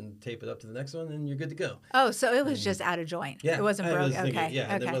in, and tape it up to the next one, and you're good to go. Oh, so it was just out of joint. Yeah. It wasn't broken. Okay.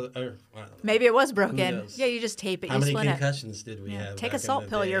 Yeah. Okay. Maybe it was broken. Yeah, you just tape it. How many concussions did we have? Take a salt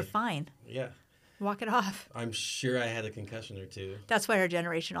pill. You're fine. Yeah. Walk it off. I'm sure I had a concussion or two. That's why our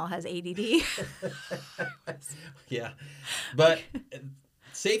generation all has ADD. Yeah. But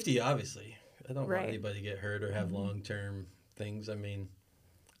safety, obviously. I don't want anybody to get hurt or have Mm-hmm. long-term things. I mean,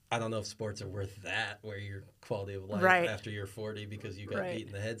 I don't know if sports are worth that, where your quality of life after you're 40 because you got beat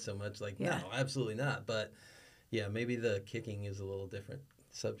in the head so much. Like, no, absolutely not. But, yeah, maybe the kicking is a little different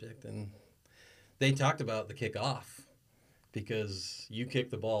subject. And they talked about the kickoff because you kick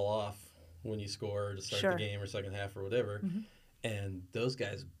the ball off when you score to start the game or second half or whatever. Mm-hmm. And those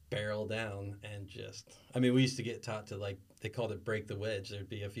guys barrel down and just... I mean, we used to get taught to, like, they called it break the wedge. There'd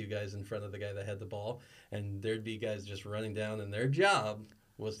be a few guys in front of the guy that had the ball, and there'd be guys just running down, and their job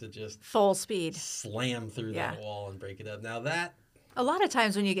was to just full speed slam through that wall and break it up. Now that a lot of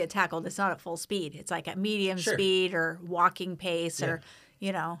times when you get tackled, it's not at full speed. It's like at medium speed or walking pace or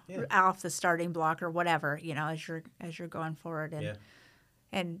off the starting block or whatever. As you're going forward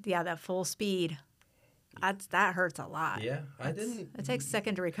and that full speed, that hurts a lot. Yeah, It takes a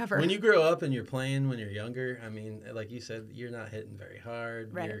second to recover. When you grow up and you're playing when you're younger, I mean, like you said, you're not hitting very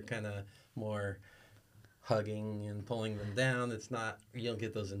hard. Right. You're kind of more hugging and pulling them down. It's not, you don't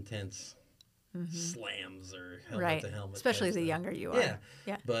get those intense slams or helmet to helmet. Especially the younger you are.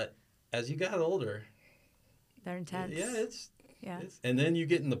 Yeah. But as you got older, they're intense. Yeah, it's and then you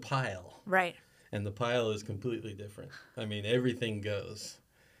get in the pile. Right. And the pile is completely different. I mean, everything goes.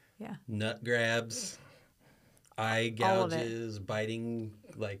 Yeah. Nut grabs, eye gouges, biting,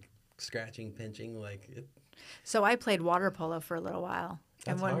 like scratching, pinching, like it. So I played water polo for a little while.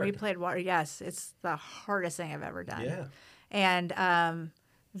 That's and when hard. we played water, it's the hardest thing I've ever done. Yeah. And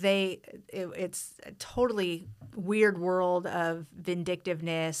it's a totally weird world of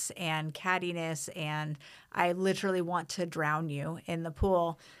vindictiveness and cattiness, and I literally want to drown you in the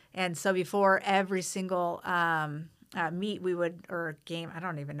pool. And so before every single meet or game, I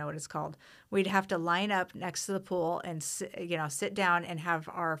don't even know what it's called, we'd have to line up next to the pool and sit down and have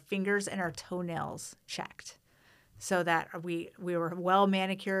our fingers and our toenails checked, so that we were well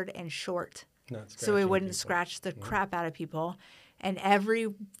manicured and short, so we wouldn't scratch the crap out of people. And every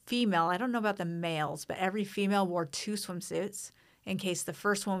female, I don't know about the males, but every female wore 2 swimsuits in case the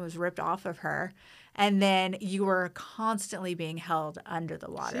first one was ripped off of her. And then you were constantly being held under the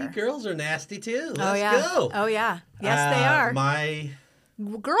water. See, girls are nasty too. Let's go. Oh, yeah. Yes, they are.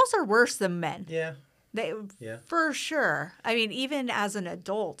 Girls are worse than men. Yeah. For sure. I mean, even as an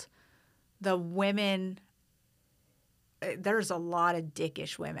adult, the women... There's a lot of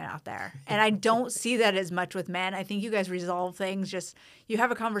dickish women out there. And I don't see that as much with men. I think you guys resolve things. Just you have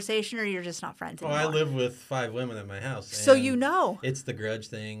a conversation or you're just not friends anymore. I live with 5 women at my house. So you know. It's the grudge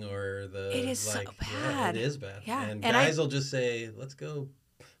thing or the... It is so bad. Yeah, it is bad. Yeah. And guys will just say, let's go.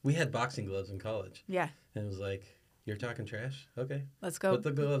 We had boxing gloves in college. Yeah. And it was like, you're talking trash? Okay. Let's go. Put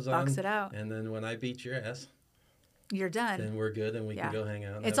the gloves on. Box it out. And then when I beat your ass... You're done. Then we're good and we can go hang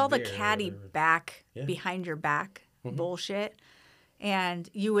out and it's have all the beer catty back, behind your back bullshit. And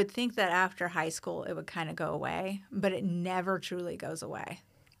you would think that after high school it would kind of go away, but it never truly goes away.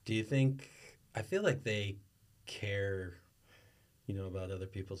 Do you think, I feel like they care, about other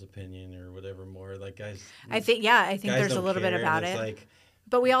people's opinion or whatever more, like guys. I think there's a little bit about it. Like,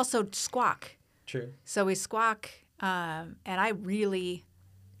 but we also squawk. True. So we squawk, and I really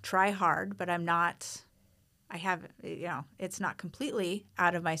try hard, but it's not completely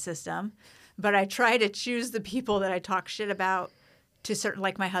out of my system, but I try to choose the people that I talk shit about to certain,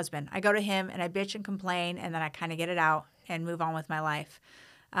 like my husband. I go to him and I bitch and complain, and then I kind of get it out and move on with my life.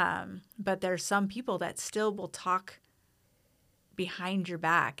 But there's some people that still will talk behind your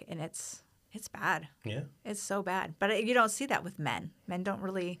back, and it's bad. Yeah. It's so bad. But you don't see that with men. Men don't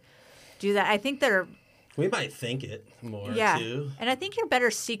really do that. I think they're We might think it more, yeah. too. And I think you're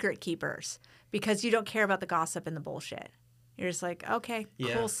better secret keepers because you don't care about the gossip and the bullshit. You're just like, okay,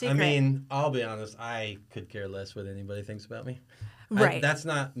 cool secret. I mean, I'll be honest. I could care less what anybody thinks about me. Right. That's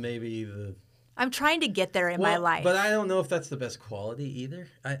not maybe the... I'm trying to get there in my life. But I don't know if that's the best quality either.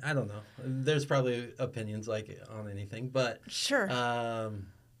 I don't know. There's probably opinions like on anything. But sure.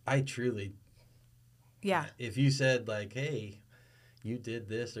 I truly... Yeah. If you said like, hey, you did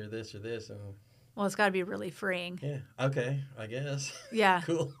this or this or this... well, it's got to be really freeing. Yeah. Okay. I guess. Yeah.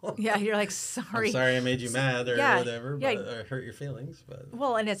 Cool. Yeah. You're like, sorry. I'm sorry I made you mad or whatever, yeah. or hurt your feelings. But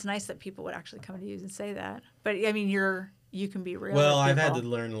well, and it's nice that people would actually come to you and say that. But I mean, you can be real. Well, I've had to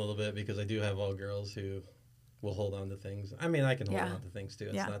learn a little bit because I do have all girls who will hold on to things. I mean, I can hold on to things too.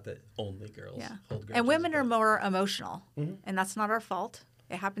 It's not that only girls hold grudges. And women are more emotional, and that's not our fault.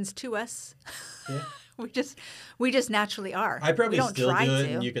 It happens to us. Yeah. we just naturally are. I probably don't still try do it,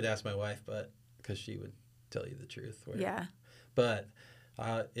 to. and you could ask my wife, but because she would tell you the truth. Yeah. But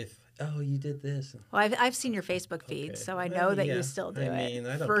if you did this. Well, I've seen your Facebook feed, so I know that you still do it. I mean,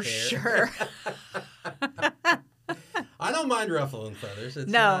 I don't for care. Sure. I don't mind ruffling feathers.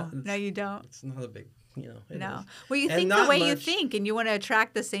 No, you don't. It's not a big, No. Is. Well, you think the way you think, and you want to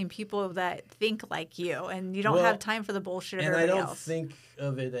attract the same people that think like you, and you don't have time for the bullshit of everybody else. And I don't think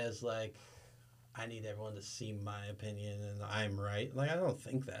of it as like, I need everyone to see my opinion and I'm right. Like, I don't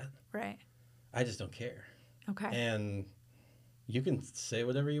think that. Right. I just don't care. Okay. And you can say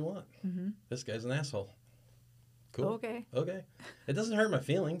whatever you want. Mm-hmm. This guy's an asshole. Cool. Okay. It doesn't hurt my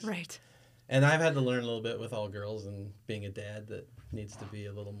feelings. Right. And I've had to learn a little bit with all girls and being a dad that needs to be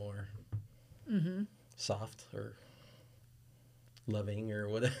a little more soft or loving or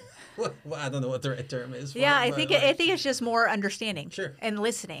whatever. I don't know what the right term is. I think it's just more understanding. Sure. And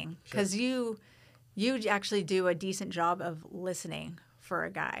listening, because you actually do a decent job of listening for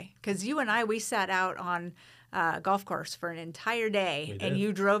a guy. Because you and we sat out on a golf course for an entire day, and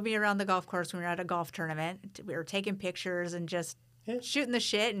you drove me around the golf course when we were at a golf tournament. We were taking pictures and just shooting the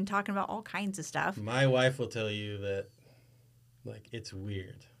shit and talking about all kinds of stuff. My wife will tell you that, like, it's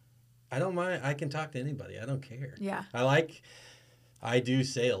weird. I don't mind. I can talk to anybody. I don't care. Yeah. I do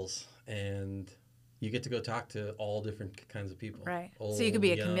sales, and you get to go talk to all different kinds of people. Right. Old, so you could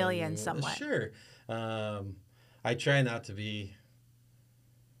be a young, chameleon somewhat. Sure. I try not to be...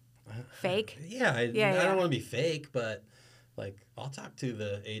 fake? Yeah. I don't want to be fake, but, like, I'll talk to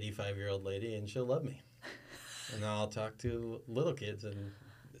the 85-year-old lady, and she'll love me. And I'll talk to little kids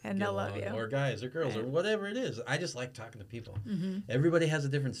and they'll love you. Or guys or girls or whatever it is. I just like talking to people. Mm-hmm. Everybody has a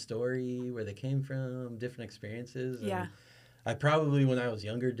different story, where they came from, different experiences. Yeah. And I probably, when I was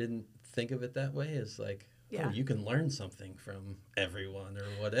younger, didn't think of it that way. It's like, you can learn something from everyone or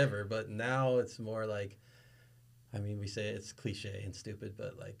whatever. But now it's more like, I mean, we say it's cliche and stupid,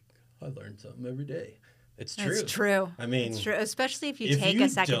 but like, I learn something every day. It's true. It's true. I mean, it's true, especially if you take a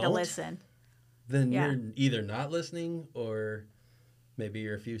second to listen. Then you're either not listening or maybe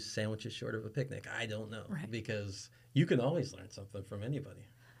you're a few sandwiches short of a picnic. I don't know. Right. Because you can always learn something from anybody.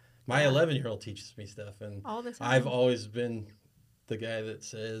 My 11-year-old teaches me stuff, and all the time. I've always been the guy that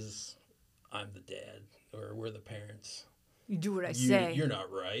says, I'm the dad, or we're the parents. You do what I say. You're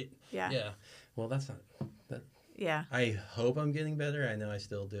not right. Yeah. Yeah. Well, that's not... that. Yeah. I hope I'm getting better. I know I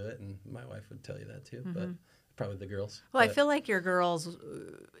still do it, and my wife would tell you that too, but probably the girls. Well, I feel like your girls,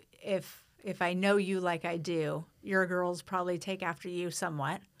 if I know you like I do, your girls probably take after you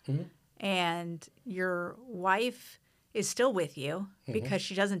somewhat. Mm-hmm. And your wife is still with you because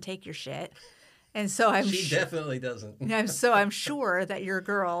she doesn't take your shit. And so she definitely doesn't. I'm sure that your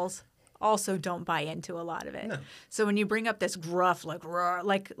girls also don't buy into a lot of it. No. So when you bring up this gruff, like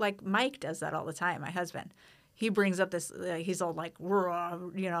Mike does that all the time, my husband. He brings up this, he's all like,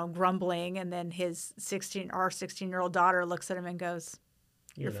 grumbling. And then our 16-year-old daughter looks at him and goes,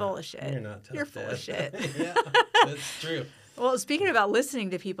 You're full of shit. You're not tough, You're full of shit. Yeah, that's true. Well, speaking about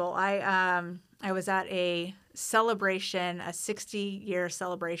listening to people, I was at a celebration, a 60-year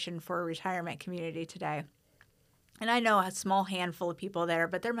celebration for a retirement community today. And I know a small handful of people there,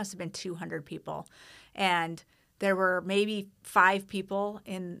 but there must have been 200 people. And there were maybe 5 people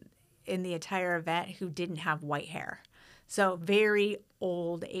in the entire event who didn't have white hair. So very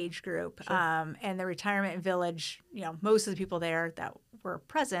old age group. Sure. And the retirement village, most of the people there that were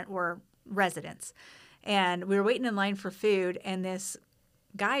present were residents. And we were waiting in line for food, and this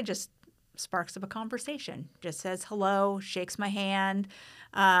guy just sparks up a conversation, just says hello, shakes my hand,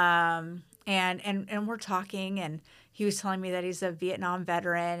 and we're talking, and he was telling me that he's a Vietnam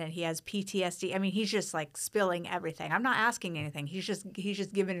veteran and he has PTSD. I mean, he's just like spilling everything. I'm not asking anything. He's just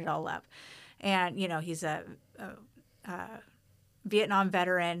giving it all up. And, he's a Vietnam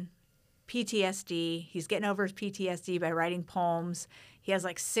veteran, PTSD. He's getting over his PTSD by writing poems. He has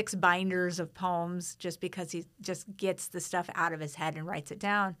like 6 binders of poems just because he just gets the stuff out of his head and writes it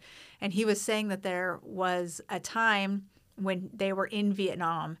down. And he was saying that there was a time when they were in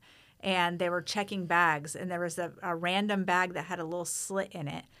Vietnam and they were checking bags, and there was a random bag that had a little slit in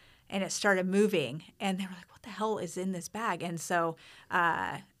it, and it started moving. And they were like, what the hell is in this bag? And so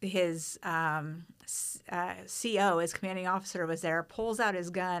his CO, his commanding officer, was there, pulls out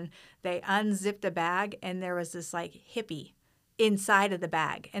his gun. They unzipped the bag, and there was this like hippie inside of the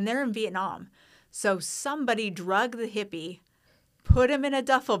bag. And they're in Vietnam. So somebody drugged the hippie, put him in a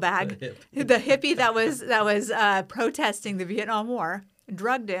duffel bag. The hippie that was protesting the Vietnam War,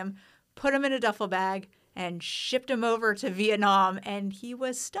 drugged him, put him in a duffel bag, and shipped him over to Vietnam, and he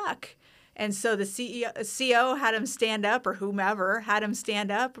was stuck. And so the CO had him stand up, or whomever had him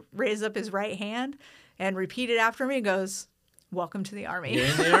stand up, raise up his right hand, and repeat it after me. He goes, "Welcome to the Army." You're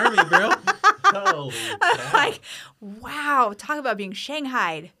in the Army, bro. Holy cow. Like, wow, talk about being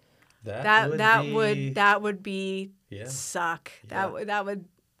shanghaied. That would be suck. Yeah. That would.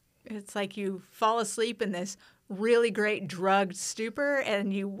 It's like you fall asleep in this really great drugged stupor,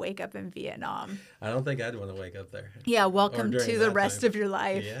 and you wake up in Vietnam. I don't think I'd want to wake up there. Yeah, welcome to the rest of your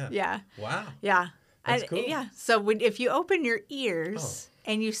life. Yeah. Wow. Yeah. That's cool. Yeah. So if you open your ears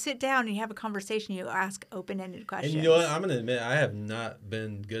and you sit down and you have a conversation, you ask open-ended questions. And you know what? I'm going to admit, I have not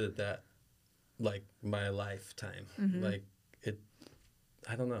been good at that, like, my lifetime. Mm-hmm. Like,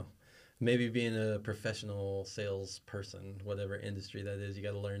 I don't know. Maybe being a professional salesperson, whatever industry that is, you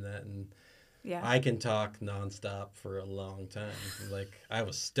got to learn that. And I can talk nonstop for a long time. Like, I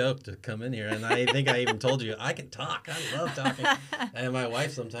was stoked to come in here, and I think I even told you, I can talk. I love talking. And my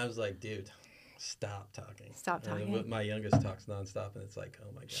wife sometimes is like, dude, stop talking. Stop talking. And my youngest talks nonstop, and it's like,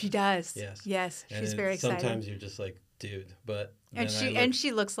 oh my God. She does. Yes. She's very excited. Sometimes you're just like, dude, but and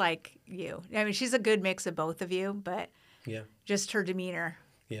she looks like you. I mean, she's a good mix of both of you, but just her demeanor.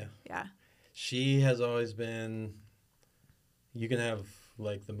 Yeah. She has always been. You can have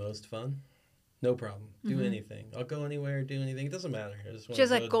like the most fun. No problem. Do anything. I'll go anywhere, do anything. It doesn't matter. She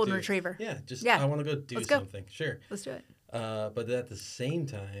has like golden retriever. Yeah, I want to go do something. Sure. Let's do it. But at the same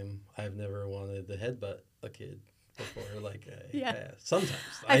time, I've never wanted to headbutt a kid before. Like, sometimes.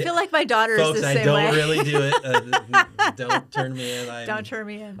 I feel like my daughter is the same way. Folks, I don't really do it. Don't turn me in. Don't turn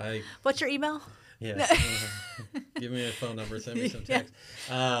me in. What's your email? Yeah. Give me a phone number. Send me some text.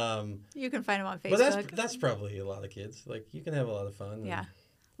 You can find them on Facebook. But that's probably a lot of kids. Like, you can have a lot of fun. Yeah.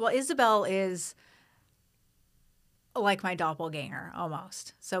 Well, Isabel is like my doppelganger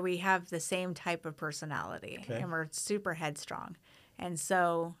almost. So we have the same type of personality, and we're super headstrong. And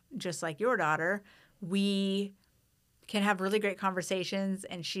so just like your daughter, we can have really great conversations,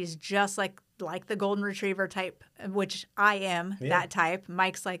 and she's just like the golden retriever type, which I am that type.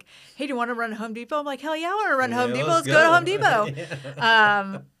 Mike's like, hey, do you want to run Home Depot? I'm like, hell yeah, I want to run Home Depot. Let's go to Home Depot.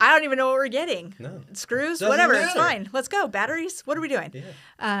 I don't even know what we're getting. No. Screws, Doesn't whatever. matter. It's fine. Let's go. Batteries. What are we doing?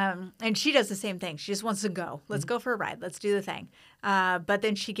 Yeah. And she does the same thing. She just wants to go. Let's go for a ride. Let's do the thing. But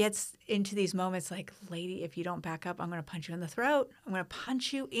then she gets into these moments like, lady, if you don't back up, I'm going to punch you in the throat. I'm going to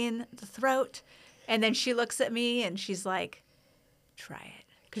punch you in the throat. And then she looks at me and she's like, try it.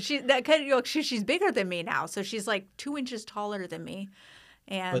 Because she's bigger than me now. So she's like 2 inches taller than me.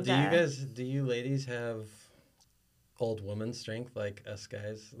 And, but do you ladies have old woman strength like us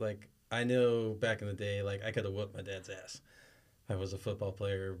guys? Like, I know back in the day, like, I could have whooped my dad's ass. I was a football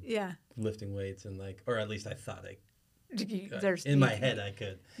player lifting weights, and like, or at least I thought in my head I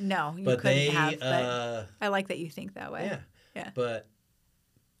could. No, you couldn't have. But I like that you think that way. Yeah. But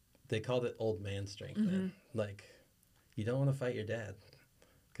they called it old man strength, man. Like, you don't want to fight your dad.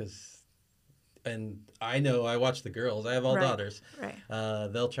 And I know, I watch the girls. I have all daughters. Right.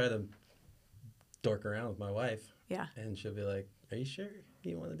 They'll try to dork around with my wife. Yeah. And she'll be like, are you sure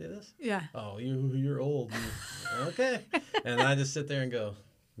you want to do this? Yeah. Oh, you're old. Okay. And I just sit there and go,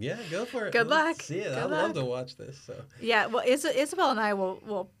 yeah, go for it. Good luck. See it. I'd love to watch this. So. Yeah. Well, Isabel and I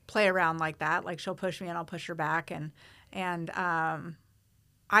will play around like that. Like, she'll push me and I'll push her back. And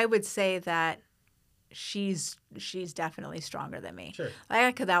I would say that she's definitely stronger than me. Sure. Like,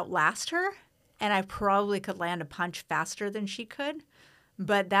 I could outlast her, and I probably could land a punch faster than she could.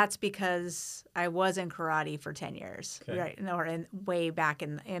 But that's because I was in karate for 10 years, right? Or way back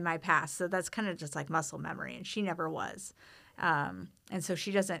in my past. So that's kind of just like muscle memory, and she never was. And so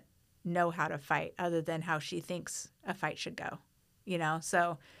she doesn't know how to fight other than how she thinks a fight should go, you know?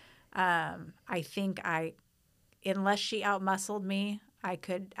 So I think unless she outmuscled me, I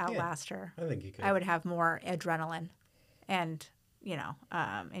could outlast her. I think you could. I would have more adrenaline and,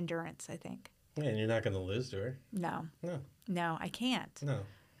 endurance, I think. Yeah, and you're not going to lose to her. No, I can't. No.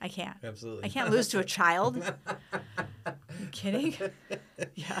 I can't. Absolutely. I can't lose to a child. You kidding?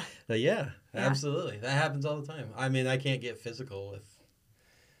 Yeah. Yeah, absolutely. That happens all the time. I mean, I can't get physical with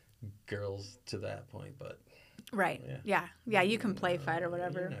girls to that point, but. Right. Yeah. You can play fight or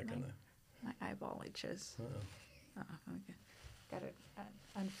whatever. You're not gonna. My eyeball itches. Uh-oh. Okay. Got to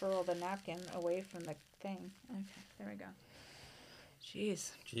unfurl the napkin away from the thing. Okay. There we go.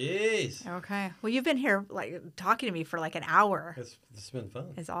 Jeez. Okay. Well, you've been here talking to me for an hour. It's been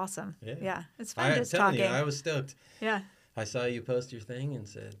fun. It's awesome. Yeah. It's fun just talking. You, I was stoked. Yeah. I saw you post your thing and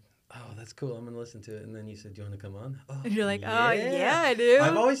said, "Oh, that's cool. I'm gonna listen to it." And then you said, "Do you want to come on?" Oh, and you're like, "Oh yeah, I do."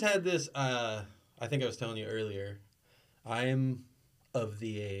 I've always had this. I think I was telling you earlier. I'm of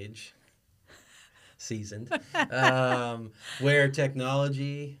the age, seasoned, where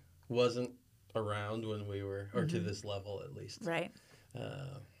technology wasn't around when we were, or to this level at least. Right.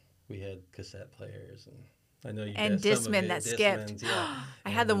 We had cassette players and. I know you and Discman that skipped. Yeah. I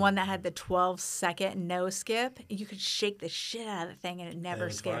had the one that had the 12-second no skip. You could shake the shit out of the thing and it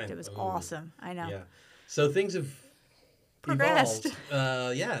never skipped. Fine. It was awesome. I know. Yeah. So things have progressed.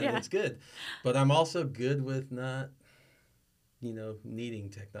 Evolved. It's good. But I'm also good with not,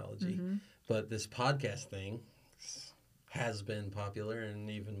 needing technology. Mm-hmm. But this podcast thing has been popular and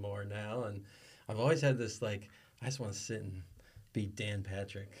even more now. And I've always had this, I just want to sit and be Dan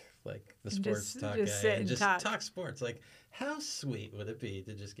Patrick. The sports talk guy, and just talk sports. How sweet would it be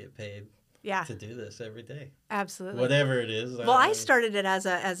to just get paid to do this every day? Absolutely. Whatever it is. Well, I started it as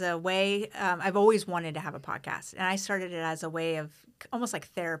a way, I've always wanted to have a podcast, and I started it as a way of almost like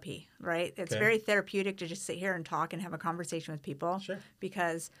therapy, right? It's very therapeutic to just sit here and talk and have a conversation with people. Sure.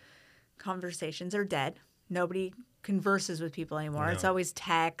 Because conversations are dead. Nobody converses with people anymore. No. It's always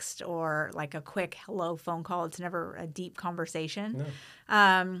text or a quick hello phone call. It's never a deep conversation.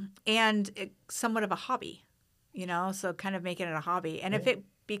 No. And it's somewhat of a hobby, so kind of making it a hobby. And if it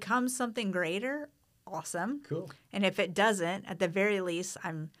becomes something greater, awesome. Cool. And if it doesn't, at the very least,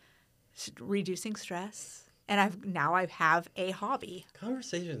 I'm reducing stress. And I have a hobby.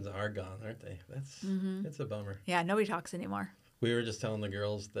 Conversations are gone, aren't they? It's a bummer. Yeah, nobody talks anymore. We were just telling the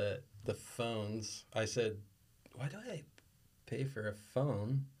girls that the phones, I said, why do I pay for a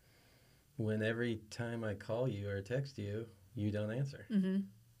phone when every time I call you or text you, you don't answer? Mm-hmm.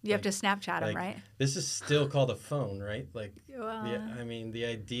 You have to Snapchat them, right? This is still called a phone, right? Well, the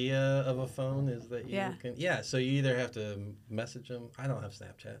idea of a phone is that you can... Yeah, so you either have to message them. I don't have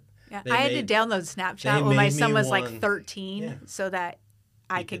Snapchat. Yeah, I had to download Snapchat when my son was 13 so that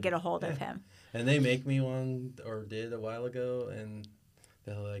I could get a hold of him. And they make me one, or did a while ago, and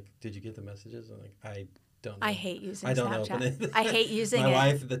they're like, did you get the messages? I'm like, I don't know. I hate using Snapchat. I don't open it. I hate using My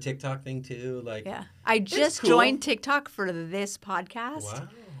wife, the TikTok thing too. I just joined TikTok for this podcast. Wow.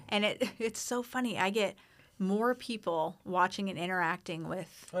 And it's so funny. I get more people watching and interacting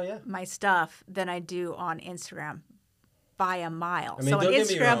with my stuff than I do on Instagram by a mile. So on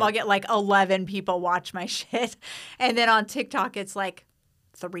Instagram, I'll get 11 people watch my shit. And then on TikTok, it's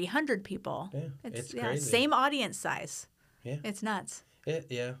 300 people. Yeah, it's crazy. Same audience size. Yeah. It's nuts.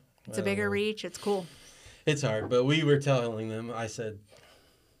 It's a bigger reach. It's cool. It's hard, but we were telling them, I said,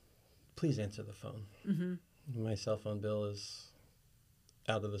 please answer the phone. Mm-hmm. My cell phone bill is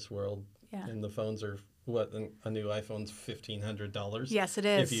out of this world. Yeah. And the phones are, a new iPhone's $1,500. Yes, it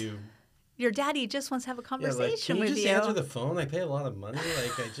is. Your daddy just wants to have a conversation with you. Can you just answer the phone? I pay a lot of money.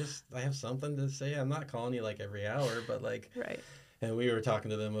 I have something to say. I'm not calling you every hour, but Right. And we were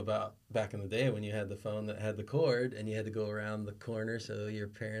talking to them about back in the day when you had the phone that had the cord and you had to go around the corner so your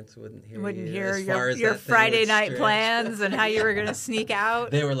parents wouldn't hear your Friday night plans and how you were going to sneak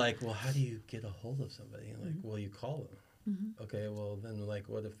out. They were like, well, how do you get a hold of somebody? I'm well, you call them. Mm-hmm. Okay, well, then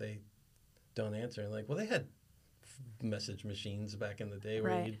what if they don't answer? And well, they had message machines back in the day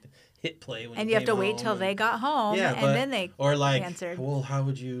where you'd hit play when you have to wait till they got home and then they answered. Well, how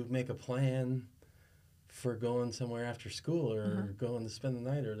would you make a plan for going somewhere after school or going to spend the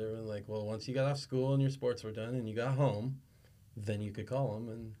night? Or they were well, once you got off school and your sports were done and you got home, then you could call them.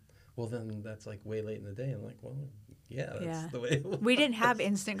 And then that's way late in the day. I'm well, that's the way it was. We didn't have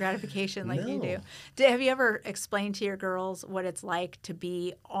instant gratification you do. Have you ever explained to your girls what it's like to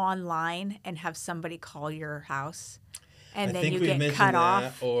be online and have somebody call your house and then you get cut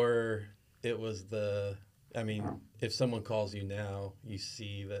off? Or it was if someone calls you now, you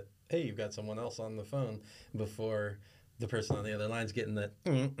see that, hey, you've got someone else on the phone before the person on the other line's getting that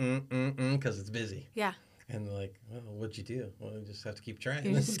because it's busy. Yeah. And well, what'd you do? Well, you just have to keep trying.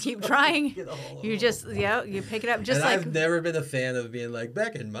 You just keep trying. You just, you pick it up just I've never been a fan of being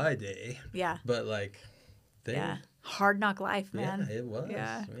back in my day. Yeah. But hard knock life, man. Yeah, it was.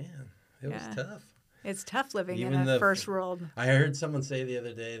 Yeah. Man, it was tough. It's tough living in a first world. I heard someone say the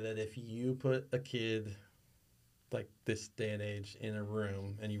other day that if you put a kid like this day and age in a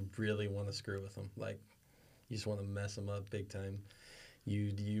room and you really want to screw with them, like you just want to mess them up big time,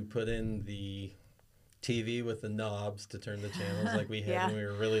 you put in the TV with the knobs to turn the channels like we had when we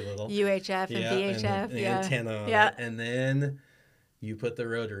were really little. UHF and VHF. And the antenna on it. And then you put the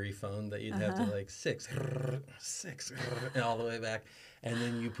rotary phone that you'd have to like six, and all the way back. And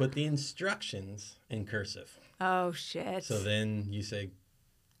then you put the instructions in cursive. Oh, shit. So then you say,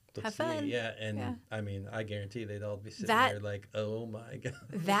 have fun. Yeah. And I mean, I guarantee they'd all be sitting there like, oh my God.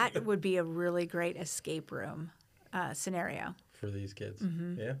 That would be a really great escape room scenario. For these kids.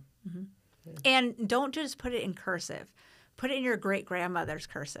 Mm-hmm. Yeah. Mm-hmm. And don't just put it in cursive. Put it in your great-grandmother's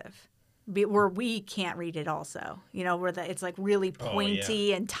cursive. Where we can't read it also. You know, where it's like really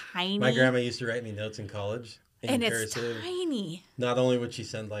pointy and tiny. My grandma used to write me notes in college. And it's tiny. Not only would she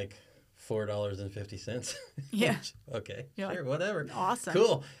send like $4.50. Yeah. Okay. You're sure. Like, whatever. Awesome.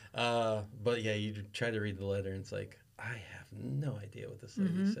 Cool. But yeah, you try to read the letter and it's like, I have no idea what this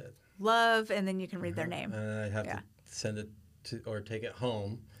lady said. Love, and then you can read their name. And I have to send it to, or take it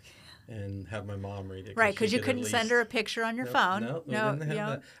home and have my mom read it. Right, because you couldn't send her a picture on your phone. No, we didn't have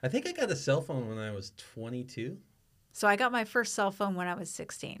that. I think I got a cell phone when I was 22. So I got my first cell phone when I was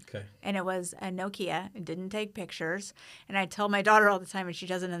 16. Okay. And it was a Nokia. It didn't take pictures. And I tell my daughter all the time, and she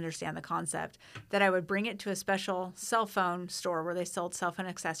doesn't understand the concept, that I would bring it to a special cell phone store where they sold cell phone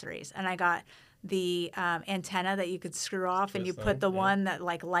accessories. And I got the antenna that you could screw off, and you put the one that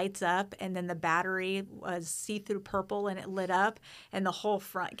like lights up, and then the battery was see-through purple and it lit up, and the whole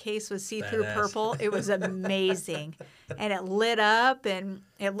front case was see-through purple. It was amazing. And it lit up, and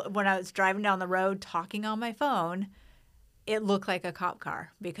when I was driving down the road talking on my phone, it looked like a cop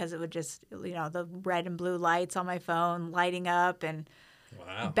car because it would just, you know, the red and blue lights on my phone lighting up, and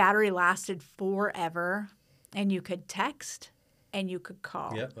battery lasted forever, and you could text and you could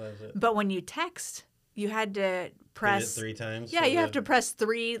call. Yep, that was it. But when you text, you had to press 3 times. Yeah, you have to press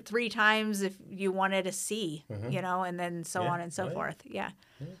three times if you wanted to see, you know, and then so on and so forth. Yeah.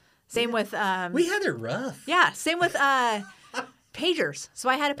 Same with we had it rough. Yeah, same with pagers. So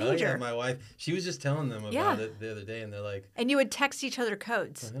I had a pager. Oh, yeah, my wife, she was just telling them about it the other day, and they're like, and you would text each other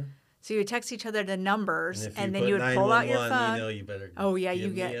codes. So you would text each other the numbers, and then you would pull out your phone. You know you better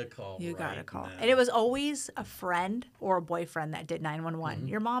give me a call. You got a call. And it was always a friend or a boyfriend that did 911.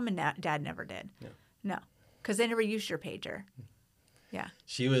 Your mom and dad never did. No. Because they never used your pager. Yeah.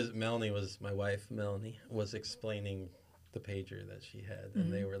 My wife, Melanie, was explaining the pager that she had,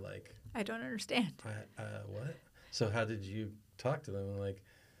 and they were like, I don't understand. What? So how did you talk to them? I'm like,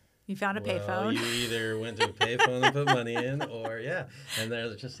 you found a payphone. You either went to a payphone and put money in, or and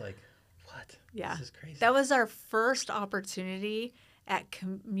they're just like, what? Yeah, this is crazy. That was our first opportunity at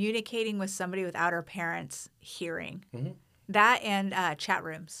communicating with somebody without our parents hearing. That and chat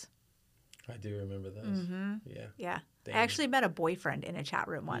rooms. I do remember those. Yeah. Damn. I actually met a boyfriend in a chat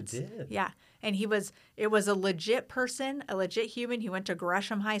room once. You did? Yeah. And it was a legit person, a legit human. He went to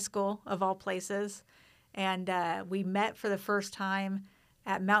Gresham High School, of all places. And we met for the first time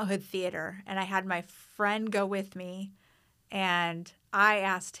at Mount Hood Theater. And I had my friend go with me. And I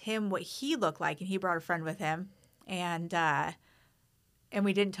asked him what he looked like. And he brought a friend with him. And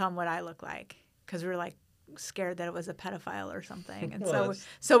we didn't tell him what I looked like because we were like scared that it was a pedophile or something. And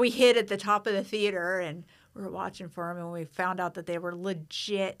so we hid at the top of the theater and we were watching for him. And when we found out that they were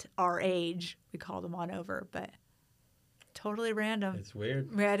legit our age, we called them on over. But totally random. It's weird.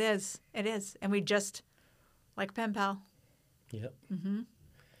 Yeah, it is. It is. And we just, like pen pal. Yep.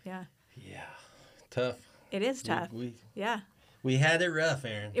 Yeah. Yeah. Tough. It is tough. We had it rough,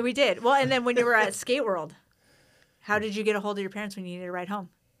 Aaron. We did. Well, and then when you were at Skate World, how did you get a hold of your parents when you needed a ride home?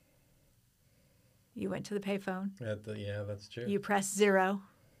 You went to the payphone. That's true. You pressed 0.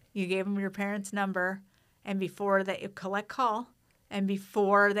 You gave them your parents' number, and before they collect call, and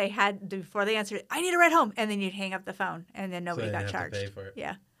before they answered, I need a ride home, and then you'd hang up the phone, and then nobody got charged. To pay for it.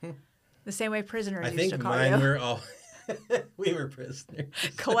 Yeah. The same way prisoners used to call you. I think mine were all. We were prisoners.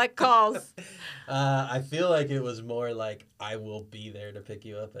 Collect calls. I feel like it was more like I will be there to pick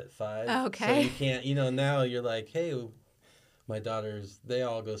you up at 5. Okay. So you can't. Now you're like, hey, my daughters, they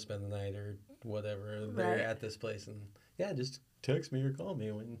all go spend the night or whatever. They're at this place, and just text me or call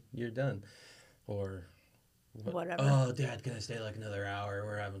me when you're done, or whatever. Oh, Dad, can I stay like another hour?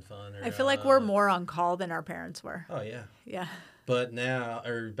 We're having fun. Or, I feel like we're more on call than our parents were. Oh yeah. Yeah. But now,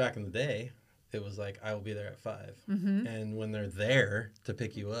 or back in the day, it was like, I will be there at 5. And when they're there to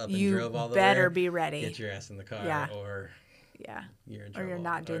pick you up and drove all the way, you better be ready. Get your ass in the car, or you're in trouble. Or you're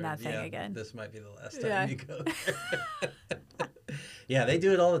not doing that thing again. This might be the last time you go there. Yeah, they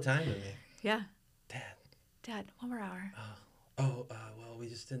do it all the time to me. Yeah. Dad, Dad, 1 more hour. Well, we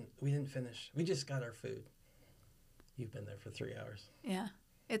didn't finish. We just got our food. You've been there for 3 hours. Yeah.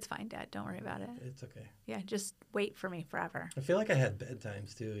 It's fine, Dad. Don't worry about it. It's okay. Yeah, just wait for me forever. I feel like I had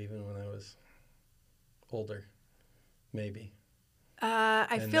bedtimes, too, even when I was older. Maybe.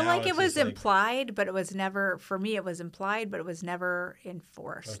 I feel like it was implied, but it was never, for me, it was implied, but it was never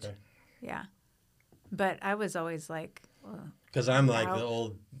enforced. Okay. Yeah. But I was always like... Because I'm like the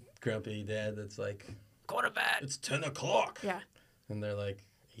old grumpy dad that's like... Go to bed. It's 10 o'clock. Yeah. And they're like,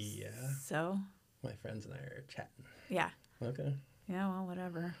 yeah. So? My friends and I are chatting. Yeah. Okay. Yeah, well,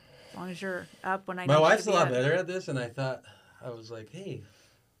 whatever. As long as you're up when I My wife's a lot better at this, and I was like, hey,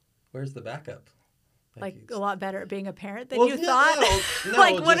 where's the backup? Like a lot better at being a parent than you thought? No,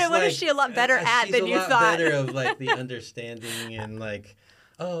 like, what is she a lot better at than you thought? She's a lot better of, like, the understanding and, like,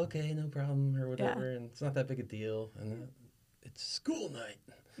 oh, okay, no problem, or whatever, and it's not that big a deal. And then it's school night.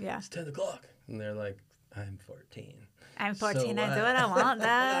 Yeah. It's 10 o'clock. And they're like, I'm 14. I'm 14. So I do what I want,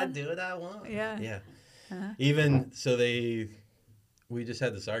 Dad. I do what I want. Yeah. Yeah. Uh-huh. Even, so we just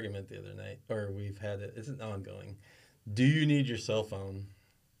had this argument the other night, or we've had it, it's an ongoing. Do you need your cell phone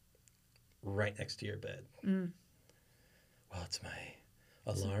right next to your bed? Well, it's my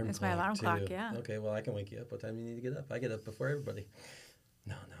alarm clock. It's my alarm clock, yeah. Okay, well, I can wake you up. What time do you need to get up? I get up before everybody.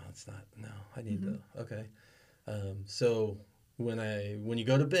 No, it's not. No, I need to. Okay. So when you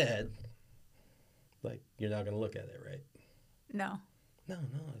go to bed, like, you're not going to look at it, right? No. No,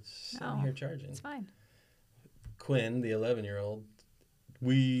 it's sitting here charging. It's fine. Quinn, the 11-year-old,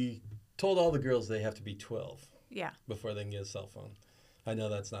 we told all the girls they have to be 12. Yeah. Before they can get a cell phone. I know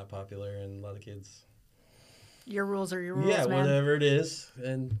that's not popular, and a lot of kids. Your rules are your rules, yeah, man. Whatever it is,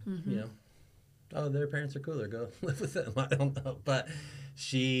 and you know, their parents are cooler. Go live with them. I don't know, but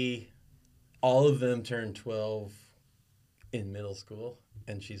all of them turned 12 in middle school,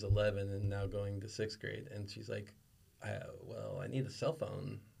 and she's 11 and now going to 6th grade, and she's like, I need a cell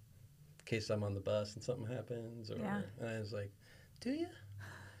phone in case I'm on the bus and something happens, and I was like, do you?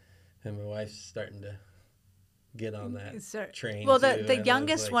 And my wife's starting to get on that train. Well, the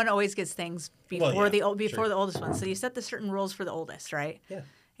youngest one always gets things before the oldest one. So you set the certain rules for the oldest, right? Yeah.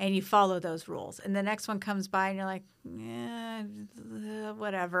 And you follow those rules. And the next one comes by and you're like, yeah,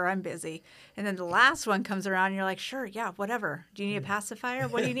 whatever, I'm busy. And then the last one comes around and you're like, sure, yeah, whatever. Do you need a pacifier?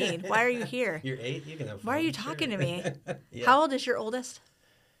 What do you need? Why are you here? You're 8, you can have fun. Why are you talking to me? Yeah. How old is your oldest?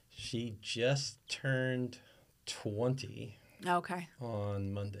 She just turned 20. Okay.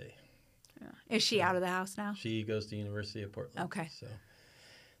 On Monday. Yeah. Is she out of the house now? She goes to University of Portland. Okay. So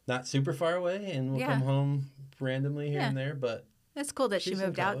not super far away, and we'll come home randomly here and there, but it's cool that she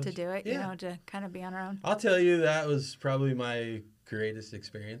moved out to do it, you know, to kind of be on her own. I'll tell you, that was probably my greatest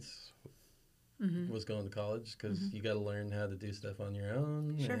experience, was going to college, because you got to learn how to do stuff on your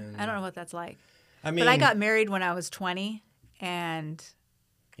own. Sure. I don't know what that's like. I mean, but I got married when I was 20, and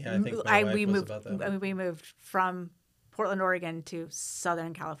I think my wife was about that. We moved from Portland, Oregon to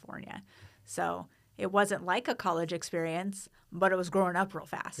Southern California. So it wasn't like a college experience, but it was growing up real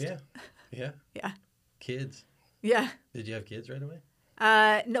fast. Yeah. Yeah. Yeah. Kids. Yeah. Did you have kids right away?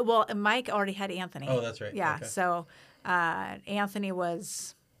 No, well, Mike already had Anthony. Oh, that's right. Yeah. Okay. So Anthony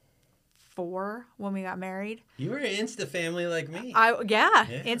was 4 when we got married. You were an Insta family like me.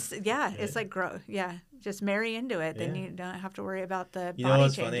 It's like just marry into it. Then you don't have to worry about the You body know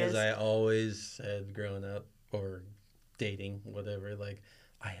what's changes. funny is I always said growing up or dating, whatever, like,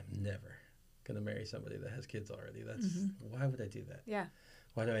 I am never going to marry somebody that has kids already. That's why would I do that? Yeah.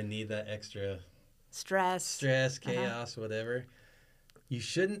 Why do I need that extra stress, chaos, whatever? You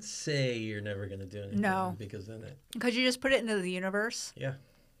shouldn't say you're never going to do anything. No. Because you just put it into the universe. Yeah.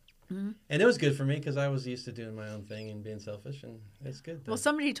 Mm-hmm. And it was good for me because I was used to doing my own thing and being selfish, and it's good. Well,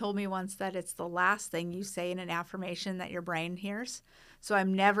 somebody told me once that it's the last thing you say in an affirmation that your brain hears. So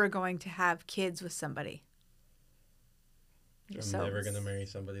I'm never going to have kids with somebody. I'm never going to marry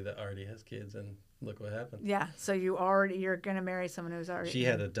somebody that already has kids, and look what happened. Yeah, so you're going to marry someone who's already... She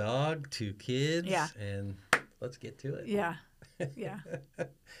had a dog, 2 kids, and let's get to it. Yeah, yeah.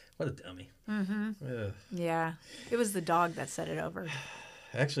 What a dummy. Mm-hmm. Yeah, it was the dog that set it over.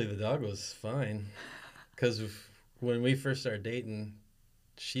 Actually, the dog was fine, because when we first started dating,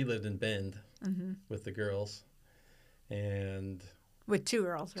 she lived in Bend with the girls, and... With 2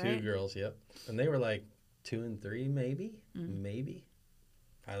 girls, right? 2 girls, yep. And they were like 2 and 3, maybe.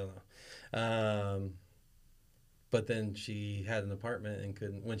 I don't know. But then she had an apartment and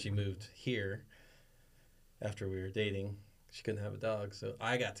couldn't, when she moved here, after we were dating, she couldn't have a dog. So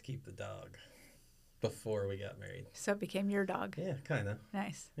I got to keep the dog before we got married. So it became your dog. Yeah, kind of.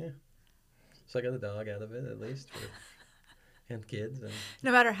 Nice. Yeah. So I got a dog out of it, at least, for and kids. And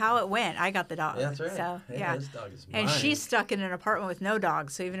no matter how it went, I got the dog. Yeah, that's right. So, yeah. This dog is mine. And she's stuck in an apartment with no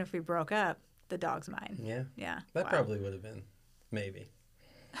dog, so even if we broke up, the dog's mine. Yeah. Yeah. That probably would have been, maybe.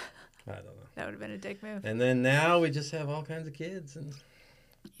 I don't know. That would have been a dick move. And then now we just have all kinds of kids. And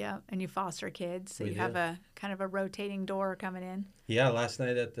yeah, and you foster kids, so you do. have a kind of a rotating door coming in. Yeah, last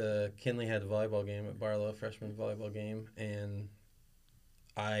night at the Kinley had a volleyball game at Barlow, freshman volleyball game, and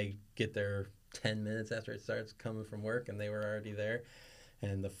I get there 10 minutes after it starts coming from work, and they were already there.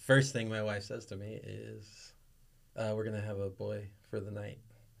 And the first thing my wife says to me is, we're going to have a boy for the night.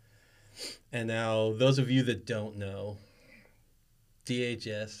 And now, those of you that don't know,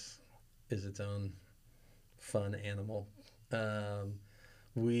 DHS is its own fun animal.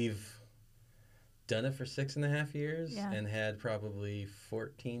 We've done it for 6.5 years and had probably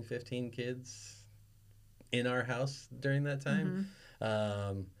 14, 15 kids in our house during that time.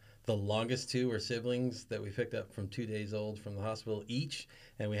 The longest two were siblings that we picked up from 2 days old from the hospital each,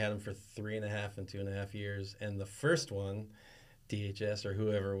 and we had them for 3.5 and 2.5 years. And the first one, DHS or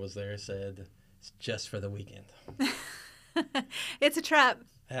whoever was there, said, it's just for the weekend. It's a trap.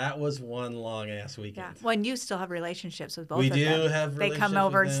 That was one long-ass weekend. Yeah. Well, and you still have relationships with both of them. We do have relationships. They come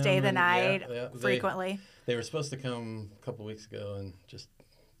over and stay the night frequently. They were supposed to come a couple weeks ago, and just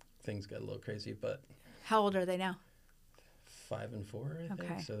things got a little crazy. But how old are they now? 5 and 4, I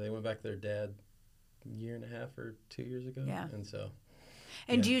think. So they went back to their dad a year and a half or 2 years ago. Yeah. And so.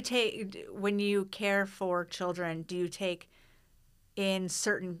 And do you take, when you care for children, do you take in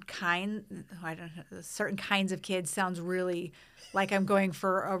certain kinds of kids? Sounds really like I'm going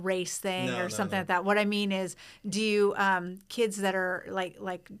for a race thing or something like that. What I mean is, do you kids that are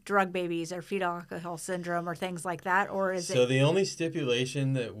like drug babies or fetal alcohol syndrome or things like that, or is it? So the only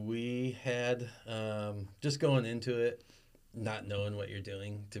stipulation that we had, just going into it, not knowing what you're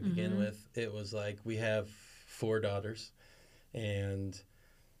doing to begin with, it was like, we have 4 daughters, and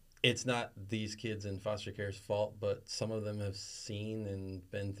it's not these kids in foster care's fault, but some of them have seen and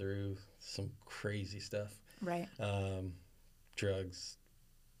been through some crazy stuff. Right. Drugs,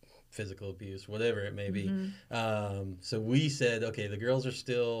 physical abuse, whatever it may be. So we said, okay, the girls are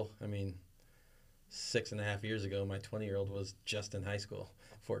still, 6.5 years ago, my 20-year-old was just in high school,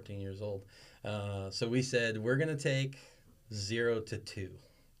 14 years old. So we said, we're going to take 0 to 2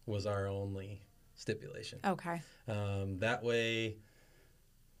 was our only stipulation. Okay. That way,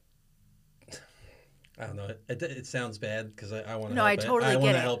 I don't know. It sounds bad because I want to. No, I totally get it. I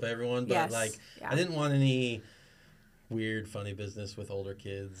want to help everyone, but I didn't want any weird, funny business with older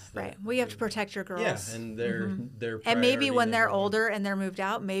kids. Right. Well, you have to protect your girls. Yeah, and they're and maybe when they're older and they're moved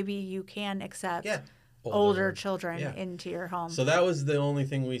out, maybe you can accept older children into your home. So that was the only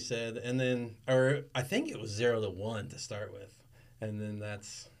thing we said, and then, or I think it was 0 to 1 to start with, and then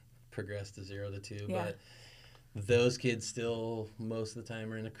that's progressed to 0 to 2. Yeah. But those kids still most of the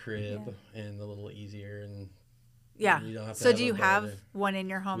time are in a crib and a little easier, and you don't have to. So do you have one in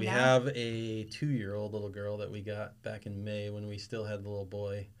your home now? We have a 2-year-old little girl that we got back in May when we still had the little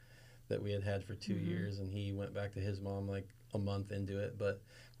boy that we had for 2 years, and he went back to his mom like a month into it, but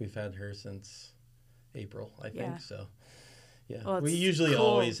we've had her since April, I think. So well, we usually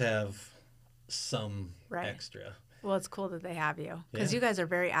always have some extra. Well, it's cool that they have you because you guys are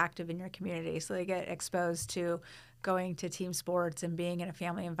very active in your community, so they get exposed to going to team sports and being in a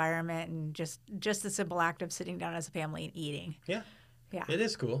family environment, and just the simple act of sitting down as a family and eating. Yeah. It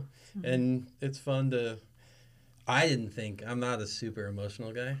is cool, and it's fun to. I didn't think, I'm not a super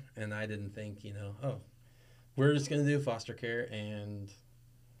emotional guy, and I didn't think, we're just going to do foster care and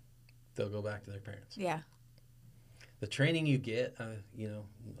they'll go back to their parents. Yeah. The training you get,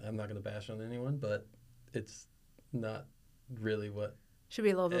 I'm not going to bash on anyone, but it's not really what should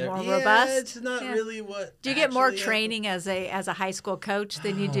be a little bit more robust. It's not really what. Do you get more training as a high school coach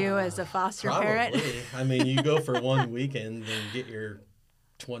than you do as a foster parent? Probably. You go for one weekend and get your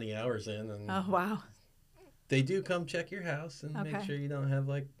 20 hours in, and oh wow. They do come check your house and make sure you don't have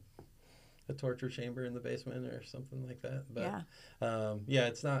like a torture chamber in the basement or something like that. But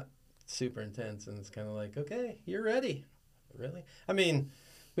it's not super intense, and it's kind of like, okay, you're ready. Really?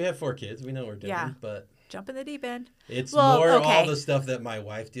 We have 4 kids. We know we're different, but jump in the deep end. It's all the stuff that my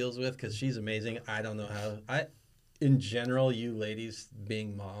wife deals with because she's amazing. I don't know how. In general, you ladies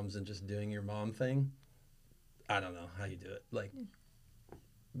being moms and just doing your mom thing, I don't know how you do it. Like,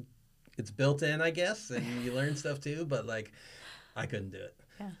 it's built in, I guess, and you learn stuff too, but like, I couldn't do it.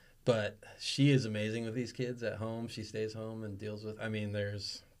 Yeah. But she is amazing with these kids at home. She stays home and deals with,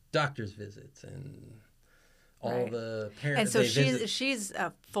 there's doctor's visits and all the parents. And so she's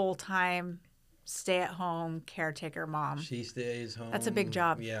a full-time stay-at-home caretaker mom. She stays home. That's a big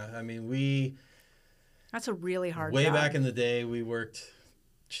job. Yeah, That's a really hard way job. back in the day,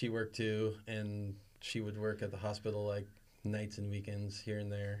 she worked too, and she would work at the hospital like nights and weekends here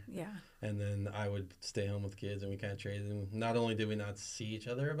and there. Yeah. And then I would stay home with kids, and we kind of traded. And not only did we not see each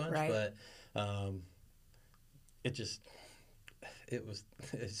other a bunch, right. but it's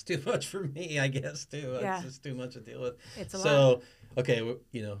too much for me, I guess, too. Yeah. It's just too much to deal with. It's a lot. So, okay,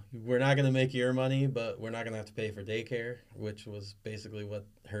 we're not going to make your money, but we're not going to have to pay for daycare, which was basically what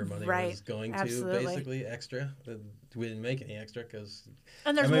her money was going to, basically, extra. We didn't make any extra because...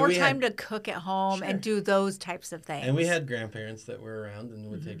 And there's more time to cook at home and do those types of things. And we had grandparents that were around and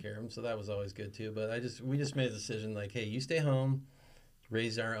would take care of them, so that was always good, too. But we just made a decision, like, hey, you stay home,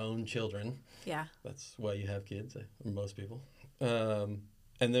 raise our own children. Yeah. That's why you have kids, or most people. And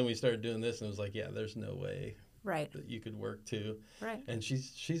then we started doing this, and it was like, yeah, there's no way that you could work too. Right. And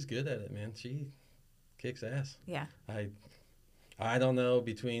she's good at it, man. She kicks ass. Yeah. I don't know,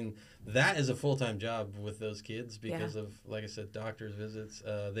 between that is a full-time job with those kids because of, like I said, doctor's visits.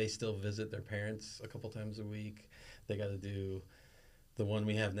 They still visit their parents a couple times a week. They got to do, the one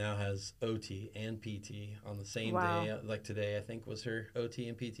we have now has OT and PT on the same day. Like today, I think, was her OT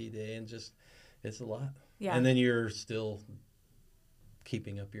and PT day, and just, it's a lot. Yeah. And then you're still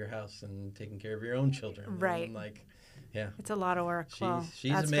keeping up your house and taking care of your own children. Right. And like, yeah. It's a lot of work.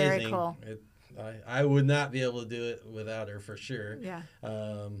 She's that's amazing. Very cool. I would not be able to do it without her for sure. Yeah.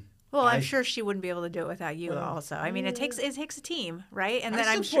 Well, I'm sure she wouldn't be able to do it without you also. I mean, it takes a team, right? And then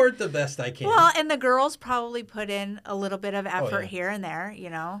I support the best I can. Well, and the girls probably put in a little bit of effort here and there,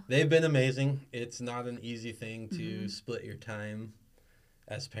 you know. They've been amazing. It's not an easy thing to split your time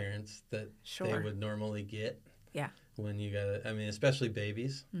as parents that they would normally get. Yeah. When you got, I mean, especially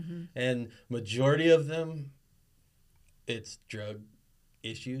babies. And majority of them, it's drug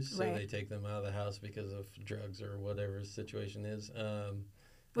issues. So they take them out of the house because of drugs or whatever the situation is.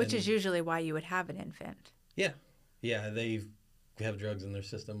 Which is usually why you would have an infant. Yeah. Yeah, they have drugs in their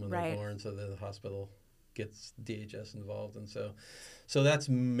system when they're born, so the hospital gets DHS involved. And so that's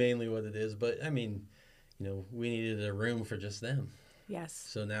mainly what it is. But, I mean, we needed a room for just them. Yes.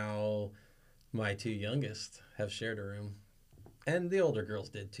 So now my two youngest have shared a room. And the older girls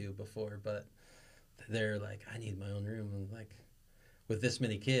did too before, but they're like, I need my own room. And like, with this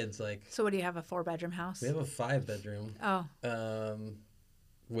many kids, like... So what do you have, a 4-bedroom house? We have a 5-bedroom. Oh.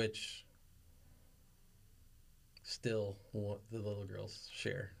 Which still the little girls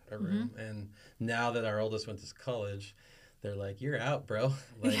share a room. And now that our oldest went to college... They're like, you're out, bro.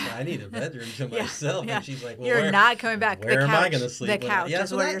 Like, I need a bedroom to myself. And she's like, well, you're not coming back. Where am I going to sleep? The couch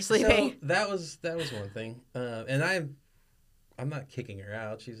is where you're sleeping. So that was one thing. And I'm not kicking her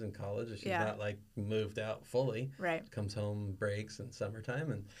out. She's in college. And she's not, like, moved out fully. Right. Comes home breaks in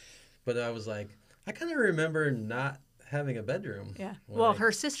summertime. But I was like, I kind of remember not having a bedroom. Yeah. Well,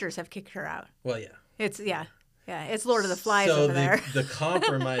 her sisters have kicked her out. Well, yeah. Yeah, it's Lord of the Flies over there. So the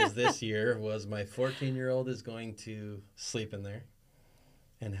compromise this year was my 14-year-old is going to sleep in there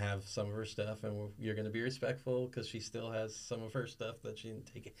and have some of her stuff, and you're going to be respectful because she still has some of her stuff that she didn't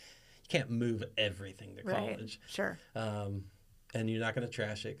take. You can't move everything to college. Sure. And you're not going to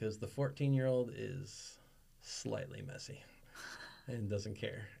trash it because the 14-year-old is slightly messy and doesn't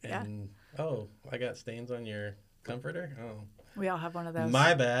care. Yeah. And, I got stains on your comforter? Oh. We all have one of those.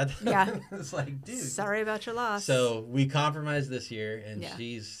 My bad. Yeah. It's like, dude. Sorry about your loss. So we compromised this year, and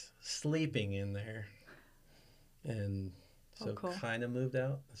she's sleeping in there. And so kind of moved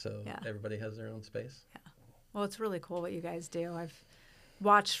out. So everybody has their own space. Yeah. Well, it's really cool what you guys do. I've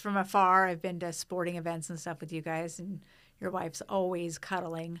watched from afar. I've been to sporting events and stuff with you guys, and your wife's always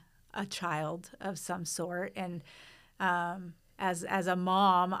cuddling a child of some sort. And as a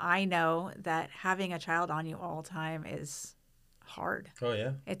mom, I know that having a child on you all the time is hard. Oh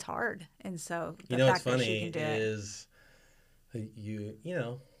yeah, it's hard. And so what's funny is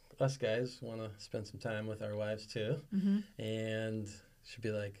us guys want to spend some time with our wives too, and she'd be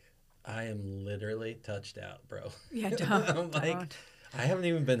like, I am literally touched out, bro. Yeah, don't. I'm like, I haven't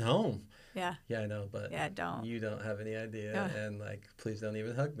even been home. Yeah. Yeah, I know, but don't. You don't have any idea, and like, please don't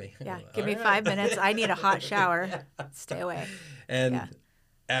even hug me. Yeah, give me 5 minutes. I need a hot shower. Stay away. And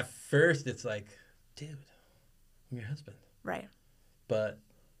at first, it's like, dude, I'm your husband. Right. But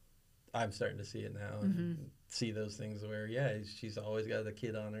I'm starting to see it now and see those things where, she's always got a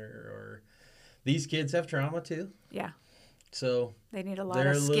kid on her, or these kids have trauma too. Yeah. So they need a lot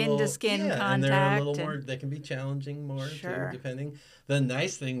of skin-to-skin contact. And they're a little more, they can be challenging more too, depending. The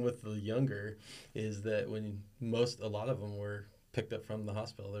nice thing with the younger is that a lot of them were picked up from the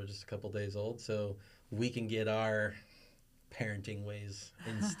hospital. They're just a couple days old, so we can get our parenting ways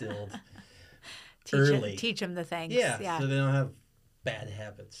instilled early. Teach them the things. Yeah, so they don't have bad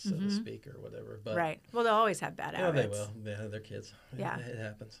habits, so to speak, or whatever. But right. Well, they'll always have bad habits. They will. Yeah, they're kids. Yeah. It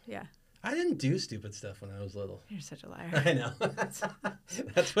happens. Yeah. I didn't do stupid stuff when I was little. You're such a liar. I know.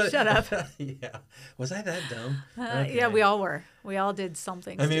 That's what. Shut up. Yeah. Was I that dumb? Okay. Yeah, we all were. We all did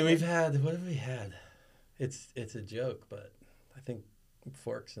something. I mean, we've had. What have we had? It's a joke, but I think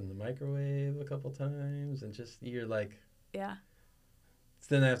forks in the microwave a couple times, and just you're like. Yeah.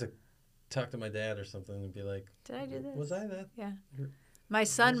 Then I have to talk to my dad or something and be like, "Did I do this? Was I that?" Yeah. My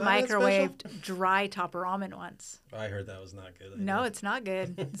son microwaved dry top ramen once. I heard that was not good. No, it's not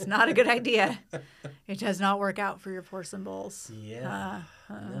good. It's not a good idea. It does not work out for your porcelain bowls. Yeah.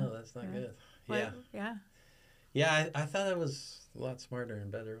 No, that's not good. Well, yeah. Yeah, I thought I was a lot smarter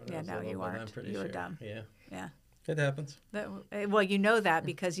and better when I was little. No, you aren't. I'm pretty you sure. were dumb. Yeah. Yeah. It happens. Well, you know that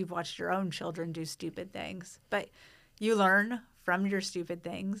because you've watched your own children do stupid things. But you learn from your stupid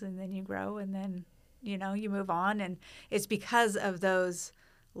things, and then you grow, and then, you move on. And it's because of those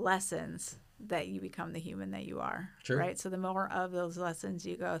lessons that you become the human that you are. True. Right? So the more of those lessons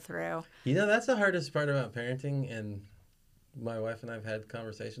you go through. That's the hardest part about parenting, and my wife and I have had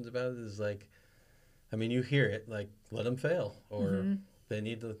conversations about it, is like, I mean, you hear it, like, let them fail, or they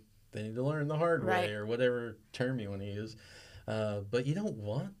need to learn the hard way, or whatever term you want to use. But you don't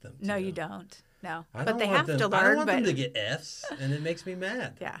want them to. No, you don't. No, but they have to learn. I don't want them to get Fs, and it makes me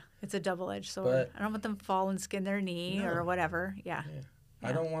mad. Yeah, it's a double-edged sword. I don't want them to fall and skin their knee or whatever. Yeah.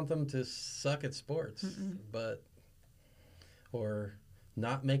 I don't want them to suck at sports, or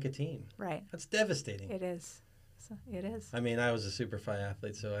not make a team. Right. That's devastating. It is. It is. I mean, I was a super phi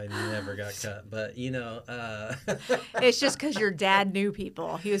athlete, so I never got cut. But, It's just because your dad knew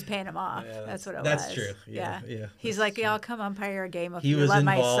people. He was paying them off. Yeah, that's what it was. That's true. Yeah. He's like, I'll come umpire a game if you let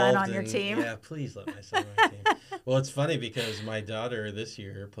my son on your team. Yeah, please let my son on your team. Well, it's funny because my daughter this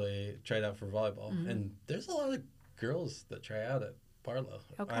year tried out for volleyball. And there's a lot of girls that try out at Barlow.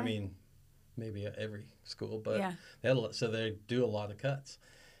 Okay. I mean, maybe at every school. But they do a lot of cuts.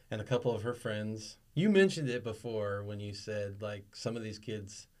 And a couple of her friends... You mentioned it before when you said, like, some of these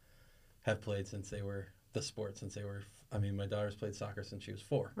kids have played since they were my daughter's played soccer since she was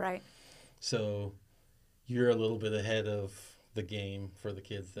 4. Right. So you're a little bit ahead of the game for the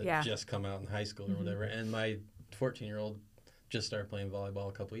kids that just come out in high school or whatever. And my 14-year-old just started playing volleyball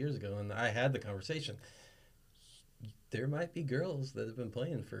a couple years ago, and I had the conversation. There might be girls that have been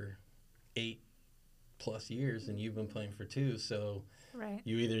playing for 8+ years, and you've been playing for 2, so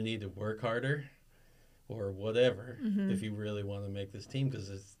you either need to work harder or whatever, if you really want to make this team, because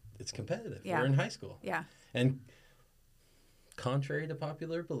it's competitive. We're in high school. Yeah. And contrary to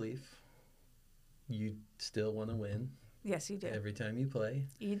popular belief, you still want to win. Yes, you do. Every time you play.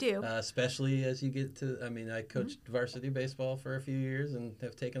 You do. Especially as you get to, I coached varsity baseball for a few years and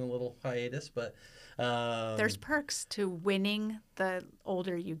have taken a little hiatus, but... there's perks to winning the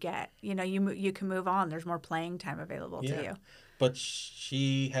older you get. You can move on. There's more playing time available to you. But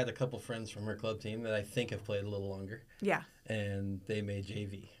she had a couple friends from her club team that I think have played a little longer. Yeah. And they made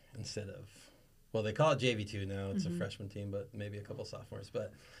JV instead of... Well, they call it JV2 now. It's a freshman team, but maybe a couple sophomores.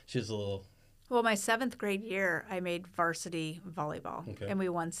 But she was a little... Well, my 7th grade year, I made varsity volleyball, and we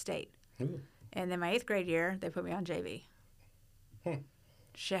won state. Ooh. And then my 8th grade year, they put me on JV.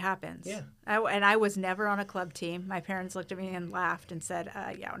 Shit happens. Yeah. I was never on a club team. My parents looked at me and laughed and said,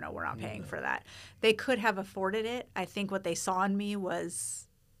 no, we're not paying for that. They could have afforded it. I think what they saw in me was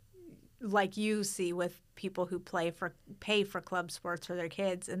like you see with people who pay for club sports for their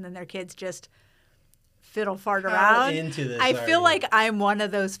kids, and then their kids just fiddle fart around. Into this, I feel like I'm one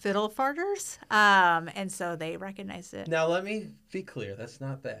of those fiddle farters. And so they recognized it. Now, let me be clear. That's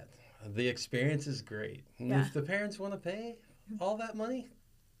not bad. The experience is great. And if the parents want to pay all that money,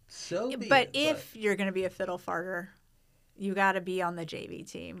 so be it. If you're going to be a fiddle farter, you got to be on the JV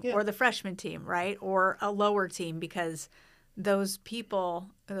team or the freshman team, right? Or a lower team, because those people,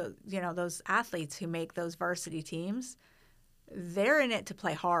 those athletes who make those varsity teams, they're in it to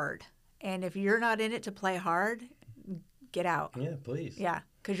play hard. And if you're not in it to play hard, get out. Yeah, please. Yeah,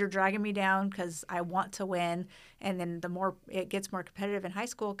 because you're dragging me down because I want to win. And then the more it gets more competitive in high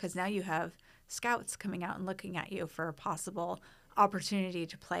school, because now you have scouts coming out and looking at you for a possible opportunity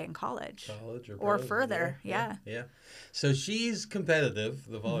to play in college or further. Yeah. So she's competitive,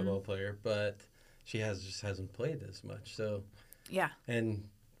 the volleyball player, but she just hasn't played as much. So and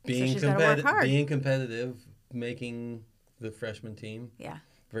being competitive, making the freshman team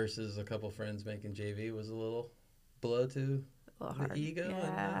versus a couple friends making JV was a little blow to the ego.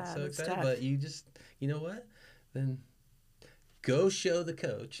 And not so excited, tough. But you know what? Then go show the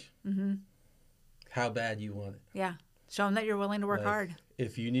coach how bad you want it. Yeah. Show them that you're willing to work hard.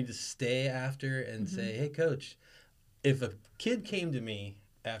 If you need to stay after and say, hey, coach, if a kid came to me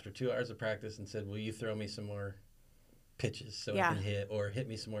after 2 hours of practice and said, will you throw me some more pitches so I can hit, or hit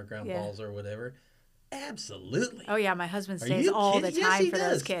me some more ground balls or whatever, absolutely. Oh, yeah. My husband stays all the time for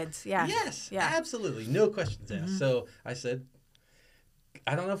those kids. Yeah. Yes, absolutely. No questions asked. So I said,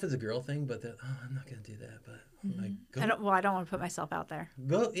 I don't know if it's a girl thing, but I'm not going to do that. But I'm like, go. I don't want to put myself out there.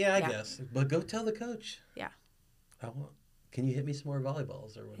 Go, I guess. But go tell the coach. Yeah. Can you hit me some more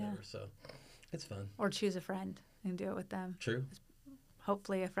volleyballs or whatever? Yeah. So it's fun. Or choose a friend and do it with them. True.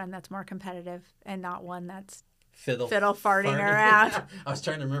 Hopefully a friend that's more competitive and not one that's fiddle farting around. I was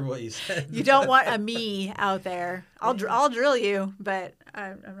trying to remember what you said. You don't want a me out there. I'll drill you, but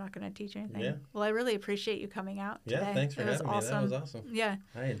I'm not going to teach anything. Yeah. Well, I really appreciate you coming out today. Yeah, thanks for having me. That was awesome. Yeah.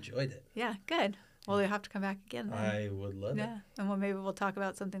 I enjoyed it. Yeah, good. Well, you'll have to come back again then. I would love it. Yeah, and maybe we'll talk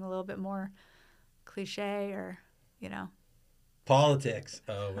about something a little bit more cliche or, Politics.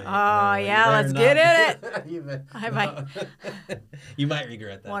 Oh, wait. Oh, yeah, let's get in it. I might. You might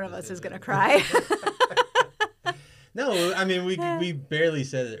regret that. One of us is going to cry. No, I mean, we barely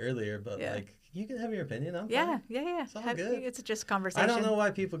said it earlier, but like, you can have your opinion. I'm fine. Yeah. It's all good. It's just conversation. I don't know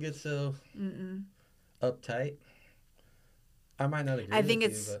why people get so uptight. I might not agree with you, but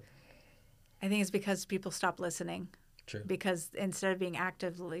I think it's because people stop listening. True. Because instead of being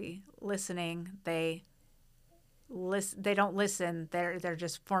actively listening, they don't listen. They're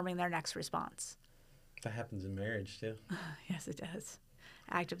just forming their next response. That happens in marriage too. Yes, it does.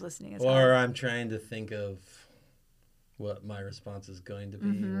 Active listening is hard. hard. I'm trying to think of what my response is going to be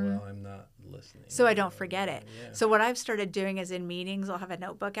while I'm not listening. So I don't forget it. Yeah. So what I've started doing is in meetings, I'll have a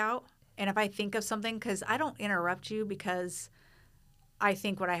notebook out. And if I think of something, because I don't interrupt you because I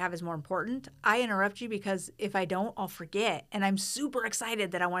think what I have is more important. I interrupt you because if I don't, I'll forget. And I'm super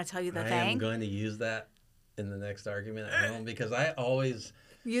excited that I want to tell you the thing. I am going to use that in the next argument at home because I always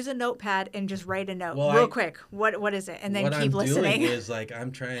use a notepad and just write a note real quick. What is it? And then keep listening. What I'm doing is like I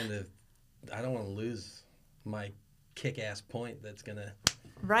don't want to lose my kick-ass point that's going to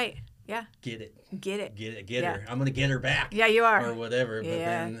get her. I'm going to get her back. Yeah, you are. Or whatever.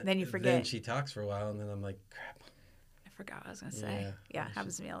 Yeah, but then you forget. Then she talks for a while and then I'm like, crap. I forgot what I was going to say. Yeah,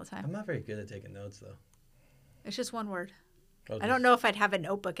 happens to me all the time. I'm not very good at taking notes though. It's just one word. I don't know if I'd have a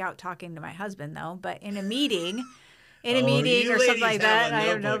notebook out talking to my husband though, but in a meeting, or something like that, I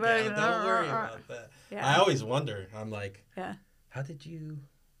have a notebook. Don't worry about that. Yeah. I always wonder. I'm like, how did you?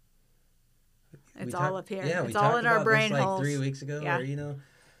 It's all up here. Yeah, it's all in our brain holes. Like 3 weeks ago, or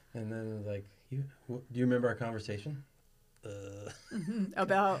and then like, do you remember our conversation?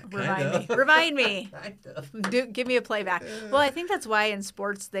 About remind me. Give me a playback. Well, I think that's why in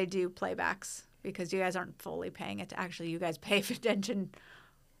sports they do playbacks. Because you guys aren't fully paying it. Actually, you guys pay attention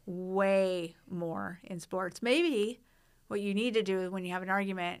way more in sports. Maybe what you need to do when you have an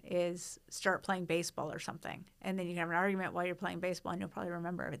argument is start playing baseball or something. And then you can have an argument while you're playing baseball and you'll probably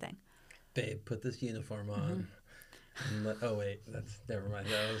remember everything. Babe, put this uniform on. Oh, wait. Never mind.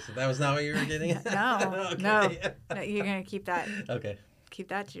 That was not what you were getting at? No. Okay. No, you're going to keep that. Okay. Keep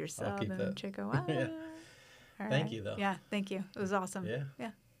that to yourself. I'll keep that. Chico. Wow. Yeah. All Thank right. you, though. Yeah, thank you. It was awesome. Yeah.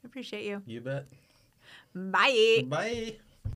 I appreciate you. You bet. Bye. Bye.